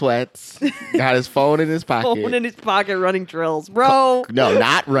 player in sweats. Got his phone in his pocket. phone in his pocket, running drills, bro. No,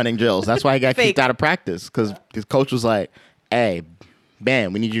 not running drills. That's why he got Fake. kicked out of practice because his coach was like, "Hey,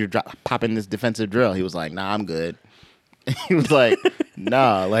 Ben, we need you to pop in this defensive drill." He was like, "Nah, I'm good." He was like,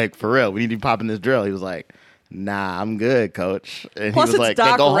 "Nah, like for real, we need you to pop in this drill." He was like, "Nah, I'm good, coach." And Plus, he was it's like, "Then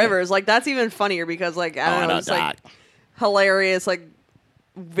Doc go home." Rivers. Like that's even funnier because like I don't know, no, it's like Doc. hilarious, like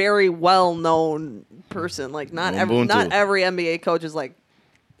very well known person. Like not Ubuntu. every NBA coach is like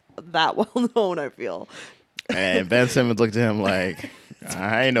that well known. I feel. And Ben Simmons looked at him like,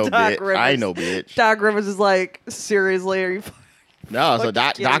 "I ain't no Doc bitch. Rivers. I ain't no bitch." Doc Rivers is like, seriously, are you No, so fucking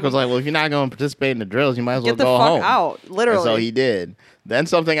Doc kidding was me? like, "Well, if you're not going to participate in the drills, you might as well get the go fuck home." out? Literally. And so he did. Then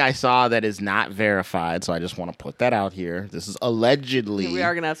something I saw that is not verified, so I just want to put that out here. This is allegedly. We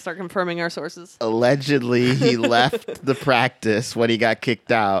are gonna have to start confirming our sources. Allegedly, he left the practice when he got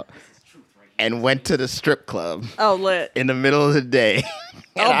kicked out and went to the strip club Oh, lit. in the middle of the day.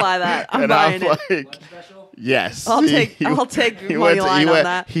 I'll buy that. I'm and buying I'm it. like, One special? yes. I'll take money line on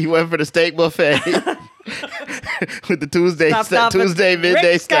that. He went for the steak buffet. with the Tuesday Tuesday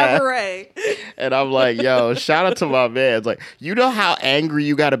midday Rick's staff. Cabaret. And I'm like, yo, shout out to my man. It's like, you know how angry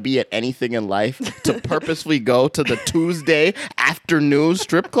you got to be at anything in life to purposely go to the Tuesday afternoon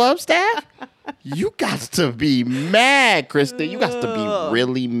strip club staff? You got to be mad, Kristen. You got to be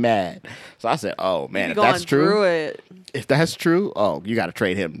really mad. So I said, oh, man, if that's true, if that's true, oh, you got to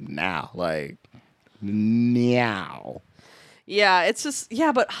trade him now. Like, now. Yeah, it's just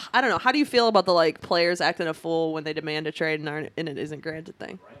but I don't know. How do you feel about the like players acting a fool when they demand a trade and it isn't granted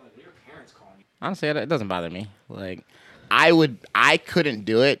thing? Honestly, it doesn't bother me. Like, I couldn't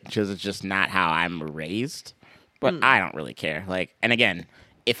do it because it's just not how I'm raised. But I don't really care. Like, and again,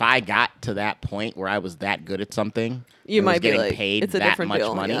 if I got to that point where I was that good at something, you might was be getting like, paid it's a that different much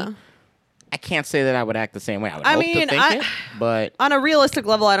deal, money. yeah. I can't say that I would act the same way. I would hope to think it, but on a realistic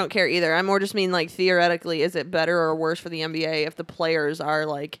level, I don't care either. I more just mean like theoretically, is it better or worse for the NBA if the players are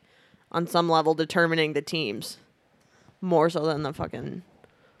like on some level determining the teams more so than the fucking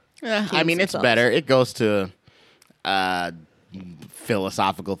yeah, I mean, it's themselves. better. It goes to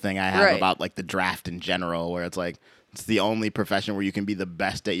philosophical thing I have Right. about like the draft in general, where it's like it's the only profession where you can be the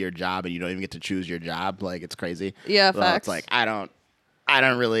best at your job and you don't even get to choose your job. Like, it's crazy. Yeah, So facts. it's like I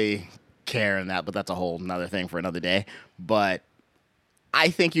don't really care in that, but that's a whole nother thing for another day. But I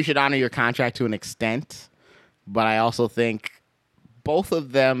think you should honor your contract to an extent, but I also think both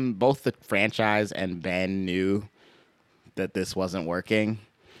of them, both the franchise and Ben, knew that this wasn't working,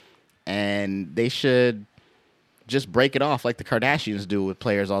 and they should just break it off like the Kardashians do with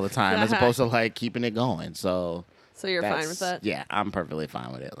players all the time, as opposed to like keeping it going. So you're fine with that? Yeah, I'm perfectly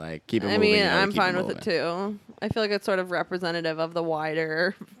fine with it. Like, keep it I moving. mean, you gotta I'm keep fine with moving. it too. I feel like it's sort of representative of the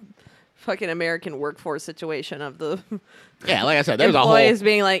wider fucking American workforce situation of the Yeah, like I said, there's a whole. employees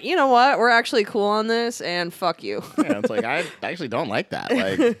being like, you know what, we're actually cool on this, and fuck you. Yeah, it's like I actually don't like that.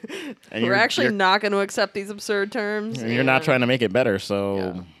 Like, and We're actually you're, not going to accept these absurd terms. and you're not and- trying to make it better.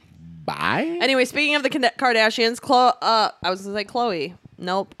 So, bye. Anyway, speaking of the Kardashians, I was going to say Khloe.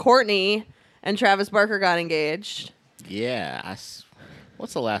 Nope. Kourtney and Travis Barker got engaged. Yeah,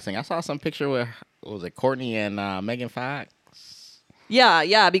 what's the last thing I saw? Some picture with what was it, Kourtney and Megan Fox?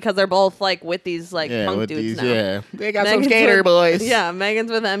 Yeah, because they're both like with these like Yeah, punk with dudes these. now. Yeah, they got some Megan's skater with- boys. Yeah, Megan's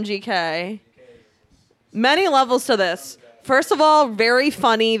with MGK. Many levels to this. First of all, very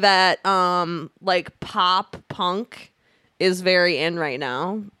funny that like pop punk is very in right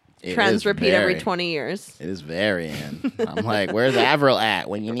now. It Trends is repeat every very- 20 years. It is very in. I'm like, where's Avril at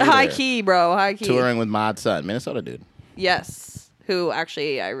when you need High her? key, bro. High key. Touring with Mod Sun, Minnesota dude. Yes. Who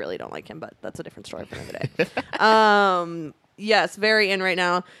actually I really don't like him, but that's a different story for another day. Yes, very in right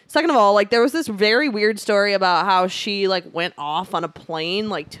now. Second of all, like there was this very weird story about how she like went off on a plane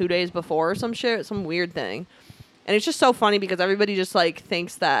like 2 days before or some shit, some weird thing. And it's just so funny because everybody just like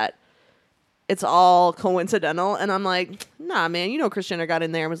thinks that it's all coincidental. And I'm like, nah, man, you know Kris Jenner got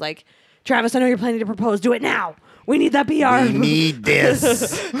in there and was like, Travis, I know you're planning to propose. Do it now. We need that PR. We need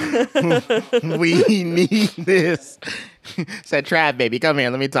this. We need this. Said Trav, baby, come here.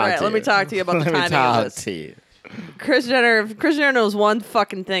 Let me talk All right, to let you. me talk to you about the Let me timing talk of this. to you. Kris Jenner knows one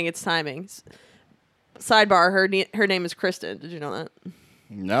fucking thing. It's timing. Sidebar: her name is Kristen. Did you know that?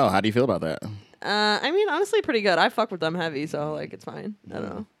 No, how do you feel about that? I mean, honestly, pretty good. I fuck with them heavy, so like it's fine. I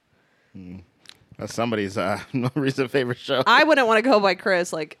don't know. That's somebody's recent favorite show. I wouldn't want to go by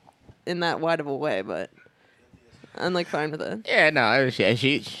Chris like in that wide of a way, but I'm like fine with it. Yeah, no,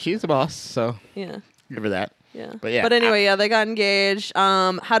 she's the boss, so Yeah, give her that. yeah. But yeah, But anyway, yeah, they got engaged.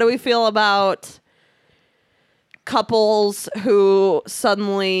 How do we feel about couples who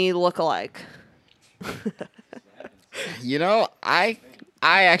suddenly look alike? You know, I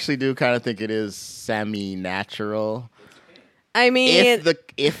actually do kind of think it is semi-natural I mean,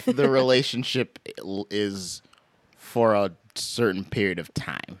 if the relationship is for a certain period of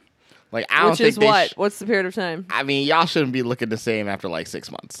time. Like, I don't which think is what? What's the period of time? I mean, y'all shouldn't be looking the same after like 6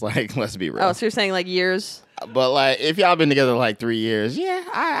 months. Like, let's be real. Oh, so you're saying like years? But like, if y'all been together like 3 years, yeah,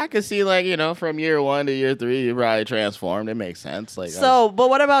 I could see like, you know, from year 1 to year 3, you probably transformed. It makes sense. Like, So, but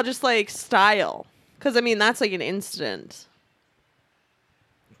what about just like style? Because I mean, that's like an instant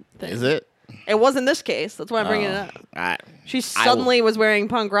thing. is it? It wasn't this case. That's why I'm bringing it up. She suddenly was wearing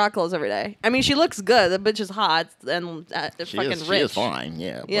punk rock clothes every day. I mean, she looks good. The bitch is hot and fucking rich. She is fine,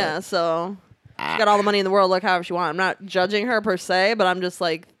 yeah. Yeah, but so she's got all the money in the world. Look however she wants. I'm not judging her per se, but I'm just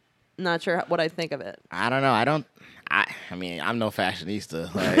like not sure what I think of it. I don't know. I mean, I'm no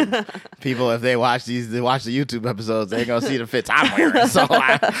fashionista. Like, people, if they watch the YouTube episodes, they're gonna see the fits I'm wearing. So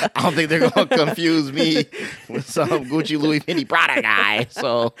I don't think they're gonna confuse me with some Gucci, Louis, Fendi, Prada guy.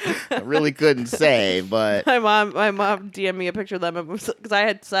 So I really couldn't say, but My mom DM'd me a picture of them because I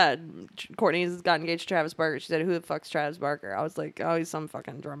had said Courtney's got engaged to Travis Barker. She said, "Who the fuck's Travis Barker?" I was like, "Oh, he's some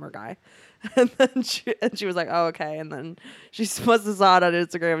fucking drummer guy." And then she was like, "Oh, okay." And then she must have saw it on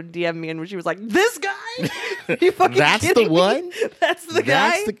Instagram and DM'd me, and she was like, "This guy? You fucking that's kidding the me? one. That's the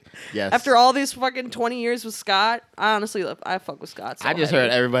guy." Yes. After all these fucking 20 years with Scott, I honestly I fuck with Scott. So I just heavy.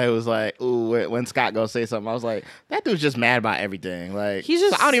 heard everybody was like, "Ooh," when Scott goes say something. I was like, "That dude's just mad about everything." Like, He's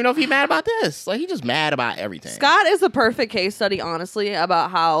just- so I don't even know if he's mad about this. Like, he's just mad about everything. Scott is the perfect case study, honestly,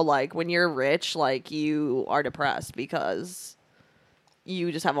 about how like when you're rich, like you are depressed because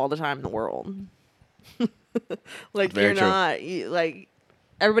you just have all the time in the world. Like Very you're true. not like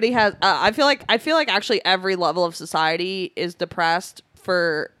everybody has. I feel like actually every level of society is depressed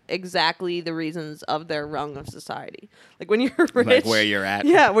for exactly the reasons of their rung of society. Like when you're rich, Like where you're at.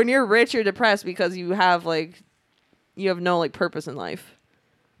 Yeah, when you're rich, you're depressed because you have no like purpose in life.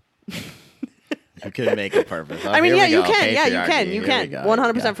 You can make a purpose. Oh, I mean, here yeah, we you go. can. Yeah, you Patriarchy. can. You Here we can. go.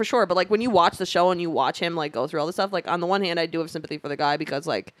 100% for sure. But like when you watch the show and you watch him like go through all this stuff, like on the one hand, I do have sympathy for the guy because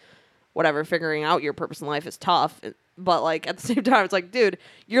like whatever, figuring out your purpose in life is tough. But like at the same time, it's like, dude,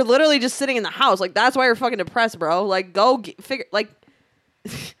 you're literally just sitting in the house. Like that's why you're fucking depressed, bro. Like go figure like.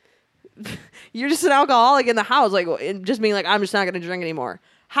 You're just an alcoholic in the house, like and just being like, I'm just not gonna drink anymore.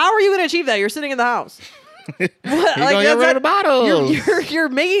 How are you gonna achieve that? You're sitting in the house. What? Like, get rid of the bottles. You're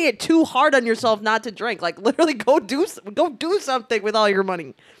making it too hard on yourself not to drink. Like literally, go do something with all your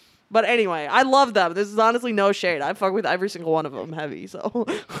money. But anyway, I love them. This is honestly no shade. I fuck with every single one of them heavy. So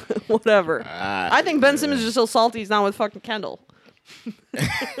whatever. I think Ben Simmons is just so salty he's not with fucking Kendall.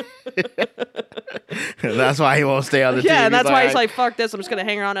 That's why he won't stay on the team. Yeah, and that's why he's like, fuck this. I'm just gonna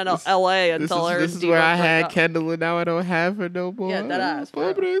hang around in L.A. until This is where I had Kendall, and now I don't have her no more. Yeah, deadass,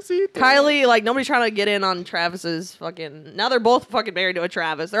 bro. Pobrecita. Kylie, like nobody's trying to get in on Travis's fucking. Now they're both fucking married to a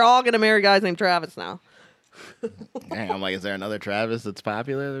Travis. They're all gonna marry guys named Travis now. Dang, I'm like, is there another Travis that's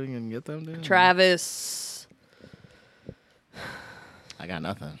popular that we can get them to? Travis, I got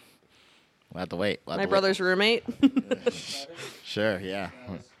nothing. We'll have to wait. my brother's roommate. Sure, yeah.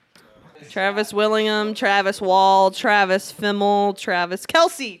 Travis Willingham, Travis Wall, Travis Fimmel, Travis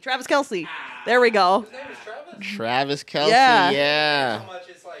Kelsey. There we go. His name is Travis? Travis Kelsey, Yeah. yeah. How much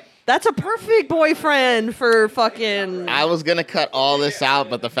it's like, That's a perfect boyfriend for fucking I was gonna cut all this out,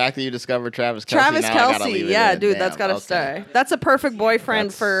 but the fact that you discovered Travis Kelsey, Travis now I gotta Kelsey. leave it Yeah, in. dude, Damn, that's gotta okay. stay. That's a perfect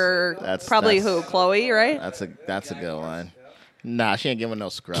boyfriend That's- for that's- probably that's- who? Chloe, right? That's a good one. Nah, she ain't giving no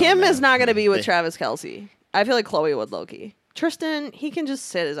scrub. Kim man. is not gonna be with Travis Kelsey. I feel like Chloe would Loki. Tristan, he can just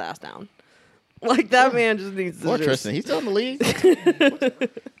sit his ass down. Like that man just needs to. Poor just- Tristan, he's still in the league.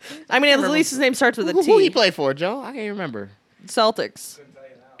 I mean, at least his name starts with a Who he T. play for, Joe? I can't remember. Celtics. couldn't tell you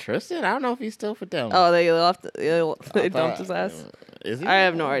now. Tristan? I don't know if he's still for them. Oh, they left. They I dumped thought- his ass. Is he? I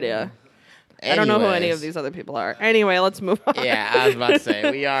have no idea. I don't know who any of Anyways. these other people are. Anyway, let's move on. Yeah, I was about to say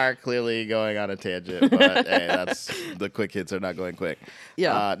we are clearly going on a tangent, but hey, that's the quick hits are not going quick.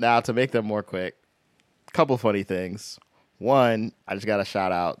 Yeah. Now to make them more quick, couple funny things. One, I just got a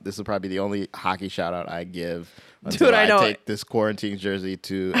shout out. This is probably the only hockey shout out I give until Dude, I know. take this quarantine jersey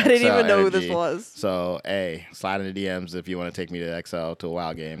to. I didn't XL even know who Energy. this was. So hey, slide in the DMs if you want to take me to XL to a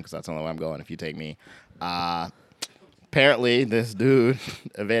WoW game because that's the only way I'm going. If you take me, apparently this dude,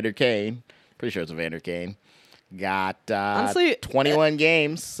 Evander Kane, pretty sure it's Evander Kane, got Honestly, 21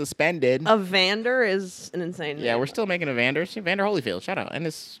 games suspended. Evander is an insane name. Yeah, we're still making Evander. Evander Holyfield, shout out, and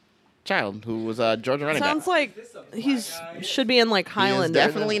his child who was Georgia running Sounds back. like he's should be in like He is Highlander.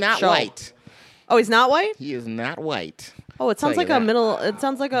 definitely the not show. white. Oh, he's not white. He is not white. Oh, it sounds Tell like you a that. middle. It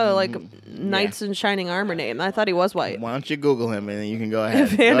sounds like a Knights in Shining Armor name. I thought he was white. Why don't you Google him and then you can go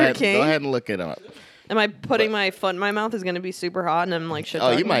ahead. Evander Kane? Go ahead and look it up. Am I putting my foot in my mouth? Is going to be super hot, and I'm like shit. Oh,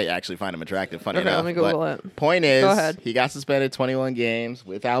 you talking? might actually find him attractive. Funny Okay, enough. let me Google but it. Point is, Go ahead. he got suspended 21 games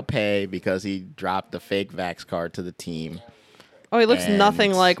without pay because he dropped the fake Vax card to the team. Oh, he looks and-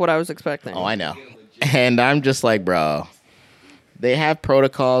 nothing like what I was expecting. Oh, I know. And I'm just like, bro, they have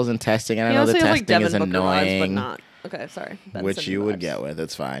protocols and testing, and I He know the honestly has like testing Devin is Booker vibes, but annoying, not. Okay, sorry. Ben which Simmons you would vibes. get with.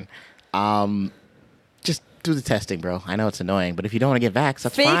 It's fine. Just do the testing, bro. I know it's annoying, but if you don't want to get vax,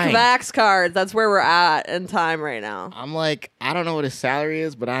 that's Fake fine. vax cards. That's where we're at in time right now. I'm like, I don't know what his salary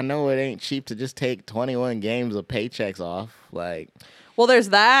is, but I know it ain't cheap to just take 21 games of paychecks off. Like, Well, there's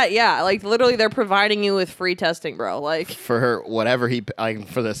that. Yeah, like literally, they're providing you with free testing, bro. Like for whatever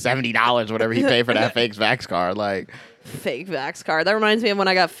for the $70, whatever he paid for that fake vax card. Like, fake vax card. That reminds me of when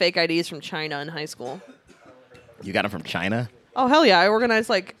I got fake IDs from China in high school. You got them from China? Oh, hell yeah. I organized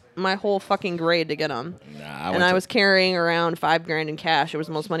like my whole fucking grade to get them. Nah, And I was carrying around $5,000 in cash. It was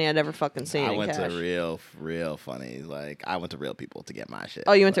the most money I'd ever fucking seen I in went cash. to real funny. Like I went to real people to get my shit.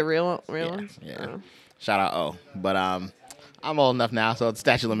 Oh, you went to real ones? Yeah. Oh. Shout out O. But I'm old enough now, so the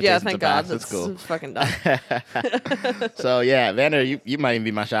statute of Yeah, limitations thank are God. passed. It's cool. It's fucking dumb. So yeah, Vander, you might even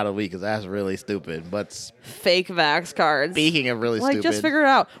be my shot of the week because that's really stupid. But Fake Vax cards. speaking of really Like, stupid, just figure it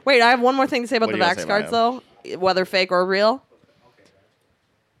out. Wait, I have one more thing to say about What the are you gonna Vax say cards, about though, whether fake or real.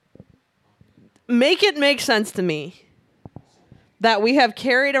 Make it make sense to me that we have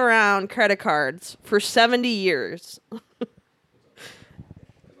carried around credit cards for 70 years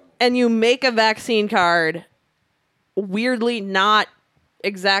and you make a vaccine card weirdly not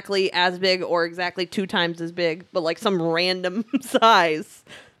exactly as big or exactly 2 times as big, but like some random size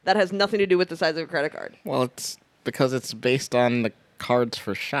that has nothing to do with the size of a credit card. well, it's because it's based on the cards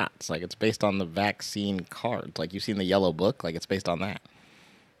for shots. Like it's based on the vaccine cards. Like you've seen the yellow book. Like it's based on that.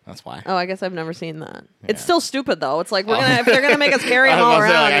 That's why. Oh, I guess I've never seen that. It's Yeah. still stupid though. It's like if they're gonna make us carry them all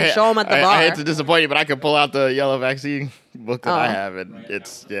around and show them at the bar. I hate to disappoint you, but I can pull out the yellow vaccine book that I Oh. have, and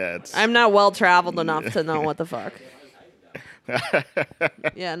it's. I'm not well traveled enough to know what the fuck.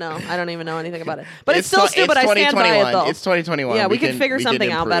 Yeah, no, I don't even know anything about it. But it's still stupid. I stand by it though. It's 2021. Yeah, we can figure we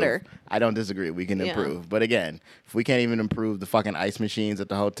something out improve. better. I don't disagree. We can Yeah. improve. But again, if we can't even improve the fucking ice machines at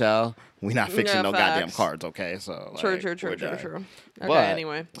the hotel, we're not fixing Yeah, no facts. goddamn cards, okay? So True, like, true. we're Okay, done. But,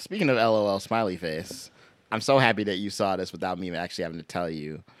 anyway. Speaking of LOL smiley face, I'm so happy that you saw this without me actually having to tell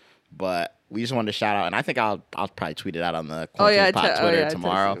you. But we just wanted to shout out, and I think I'll probably tweet it out on the Quarantine Pod Twitter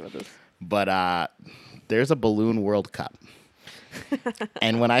tomorrow. But there's a Balloon World Cup.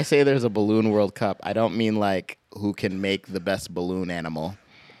 And when I say there's a Balloon World Cup, I don't mean like who can make the best balloon animal.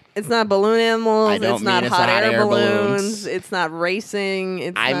 It's not balloon animals. I don't It's not mean hot it's air air balloons. balloons. It's not racing.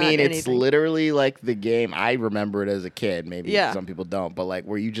 It's I not mean, it's anything. literally like the game. I remember it as a kid. Maybe Yeah. some people don't, but like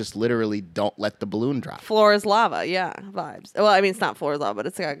where you just literally don't let the balloon drop. Floor is lava. Yeah, vibes. Well, I mean, it's not floor is lava, but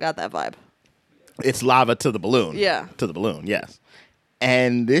it's got that vibe. It's lava to the balloon. Yeah. To the balloon, yes.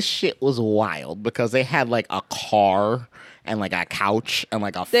 And this shit was wild because they had like a car and like a couch and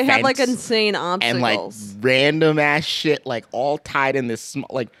like a They had like fence insane and like obstacles. random ass shit like all tied in this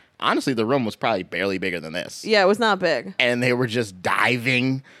like honestly the room was probably barely bigger than this. Yeah, it was not big. And they were just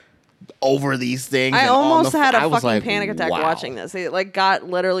diving over these things. I and on almost the had a I was fucking like, panic attack wow. watching this. It like got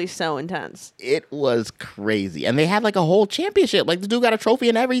literally so intense. It was crazy. And they had like a whole championship. Like the dude got a trophy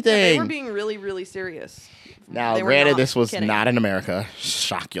and everything. They were being really, really serious. Now, They were granted, not this was kidding. not in America.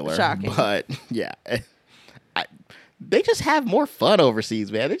 Shocking. Shocking. But yeah, they just have more fun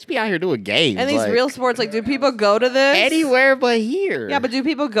overseas, man. They just be out here doing games. And these like, real sports, like, do people go to this? anywhere but here. Yeah, but do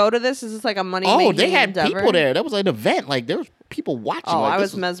people go to this? Is this like a money? oh, they had endeavor? people there. That was an event. Like there was people watching. Oh, like, I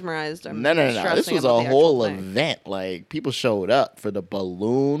this was mesmerized. I'm No. This stressing was about a the whole actual thing. event. Like people showed up for the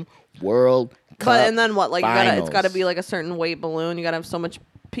Balloon World Cup. But and then what? Like it's finals. got to be like a certain weight balloon. You got to have so much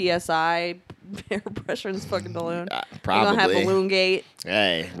psi air pressure in this fucking balloon. You're gonna have probably. balloon gate.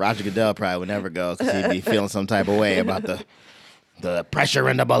 Hey, Roger Goodell probably would never go because he'd be feeling some type of way about the pressure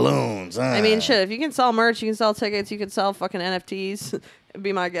in the balloons. I mean, shit. If you can sell merch, you can sell tickets, you can sell fucking NFTs.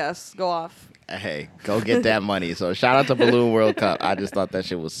 Be my guest. Go off. Hey, go get that money. So shout out to Balloon World Cup. I just thought that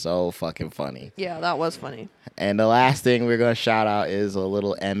shit was so fucking funny. Yeah, that was funny. And the last thing we're gonna shout out is a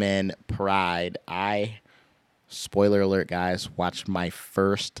little MN Pride. Spoiler alert, guys, watched my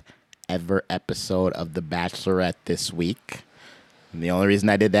first ever episode of The Bachelorette this week. And the only reason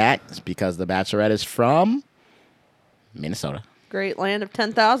I did that is because The Bachelorette is from Minnesota. Great land of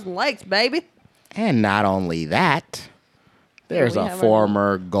 10,000 likes, baby. And not only that, there's We a have our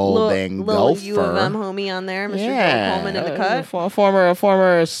former Golden little Gopher. U of M homie on there, Mr. Joe Coleman in the cut. A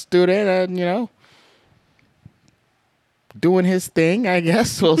former student, and doing his thing, I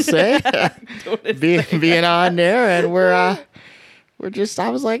guess we'll say, being on there, and we're just. I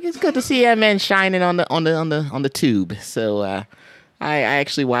was like, it's good to see that man shining on the tube. So I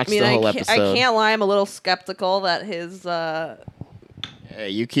actually watched the whole episode. I can't lie, I'm a little skeptical that his Hey,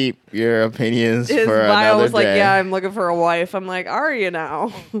 you keep your opinions his for bio another was like, day. yeah, I'm looking for a wife. I'm like, are you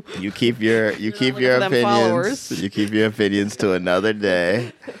now? You keep your looking opinions. for them followers. You keep your opinions to another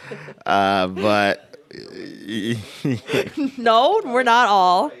day. But No, we're not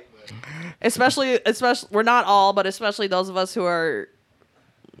all. Especially, we're not all, but especially those of us who are.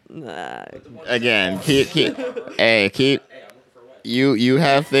 again, keep. You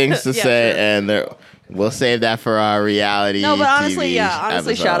have things to Yeah, say, sure. and We'll save that for our reality. No, but honestly, TV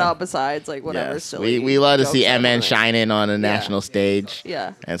honestly, episode. shout out besides like whatever. Yes. Silly We love to jokes see that MN we're shining on a national stage.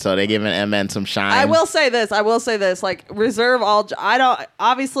 Yeah. And so they're giving MN some shine. I will say this. Like, reserve all. I don't.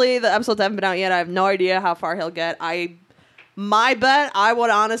 Obviously, the episodes haven't been out yet. I have no idea how far he'll get. My bet, I would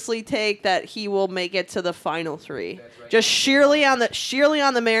honestly take that he will make it to the final 3. Right. Just sheerly on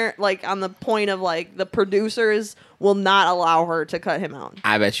the merit, like on the point of like the producers will not allow her to cut him out.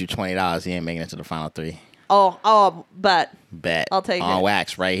 I bet you $20 he ain't making it to the final 3. Oh, bet. Bet. I'll take on it.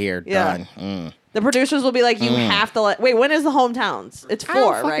 wax right here. Yeah. Done. Mm. The producers will be like, you have to wait. When is the hometowns? It's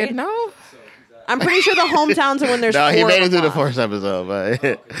 4, right? No. I'm pretty sure the hometowns are when there's 4. No, he made it of through them the left. first episode, but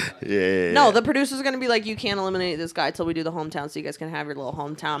yeah. No, the producers are going to be like, you can't eliminate this guy till we do the hometown so you guys can have your little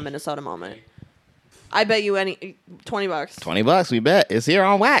hometown Minnesota moment. I bet you $20. $20, we bet. It's here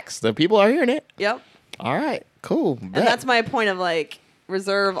on wax. The people are hearing it. Yep. All right, cool. And that's my point of like,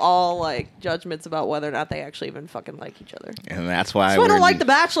 reserve all like judgments about whether or not they actually even fucking like each other. And that's why That's why I don't like The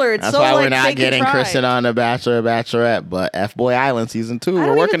Bachelor. It's That's so why like we're not fake and getting tried. Kristen on The Bachelor or Bachelorette, but F-Boy Island season 2. I We're don't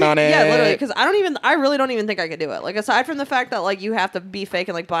even working on think- it. Yeah, literally, because I really don't even think I could do it. Like, aside from the fact that like you have to be fake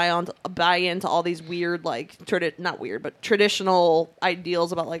and like buy into all these weird like not weird but traditional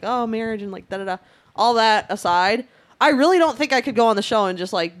ideals about like marriage and like da da da. All that aside, I really don't think I could go on the show and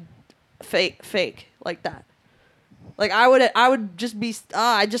just like fake like that. Like I would just be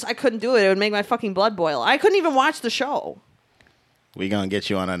I couldn't do it. It would make my fucking blood boil. I couldn't even watch the show. We're going to get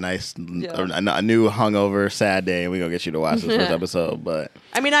you on a nice, Yeah. a new hungover sad day, and we're going to get you to watch this first episode. But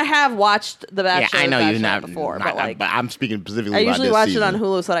I mean, I have watched The Bachelor. yeah, I know and you've Bachelorette not before, not- but like but I'm speaking specifically I about usually this watch season. it on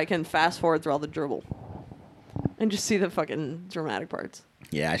Hulu so that I can fast forward through all the dribble and just see the fucking dramatic parts.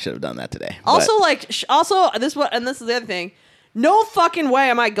 Yeah, I should have done that today. Also, But like, this is the other thing. No fucking way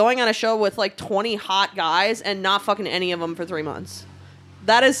am I going on a show with like 20 hot guys and not fucking any of them for 3 months.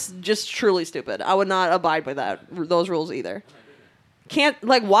 That is just truly stupid. I would not abide by those rules either. Can't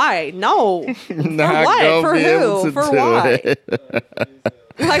like why? No. not what? gonna For be who? able to For do why? it.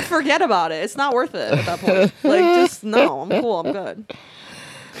 Like, forget about it. It's not worth it at that point. Like, just no. I'm cool. I'm good.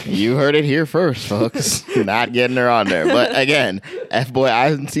 You heard it here first, folks. Not getting her on there. But again, F-Boy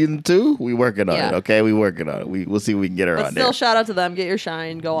Island season 2, we working on Yeah. it. Okay, we working on it. We'll see if we can get her But on still, there. shout out to them. Get your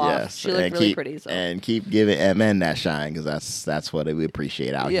shine. Go off. Yes, She looked and really keep, pretty. So. and keep giving MN that shine because that's what we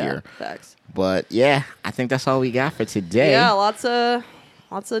appreciate out yeah, here. facts. But yeah, I think that's all we got for today. Yeah, lots of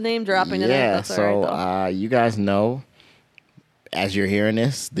name dropping in it. Yeah, That's all so right, though. you guys know, as you're hearing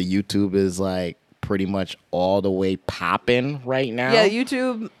this, the YouTube is like pretty much all the way popping right now. Yeah,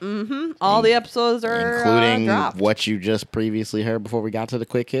 YouTube. All the episodes are including dropped. what you just previously heard before we got to the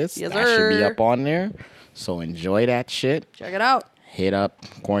quick hits. Yes, that should be sir. up on there. So enjoy that shit. Check it out. Hit up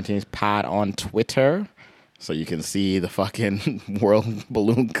Quarantines Pod on Twitter so you can see the fucking World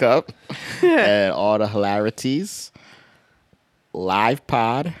Balloon Cup and all the hilarities. Live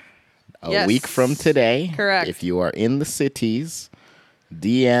pod a Yes. week from today. Correct. If you are in the cities,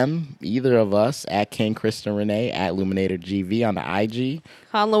 DM either of us at King Kristen Renee at Luminator GV on the IG.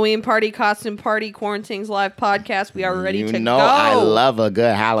 Halloween party, costume party, Quarantines live podcast. We are ready You to know go. I love a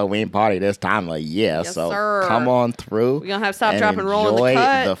good Halloween party this time of year. Yes, so sir. come on through. We're gonna have Stop, and Drop, and Roll in the enjoy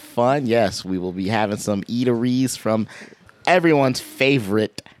cut. the fun. Yes, we will be having some eateries from everyone's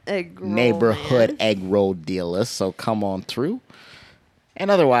favorite Egg roll, neighborhood man. egg roll dealers. So come on through. And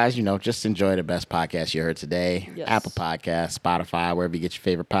otherwise, just enjoy the best podcast you heard today. Yes. Apple Podcasts, Spotify, wherever you get your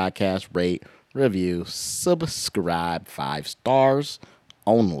favorite podcast. Rate, review, subscribe. 5 stars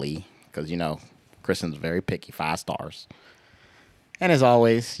only. Because, Kristen's very picky. 5 stars. And as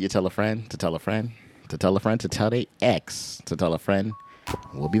always, you tell a friend to tell a friend to tell a friend to tell their ex to tell a friend.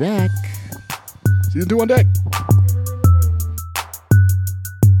 We'll be back. Season 2 on deck.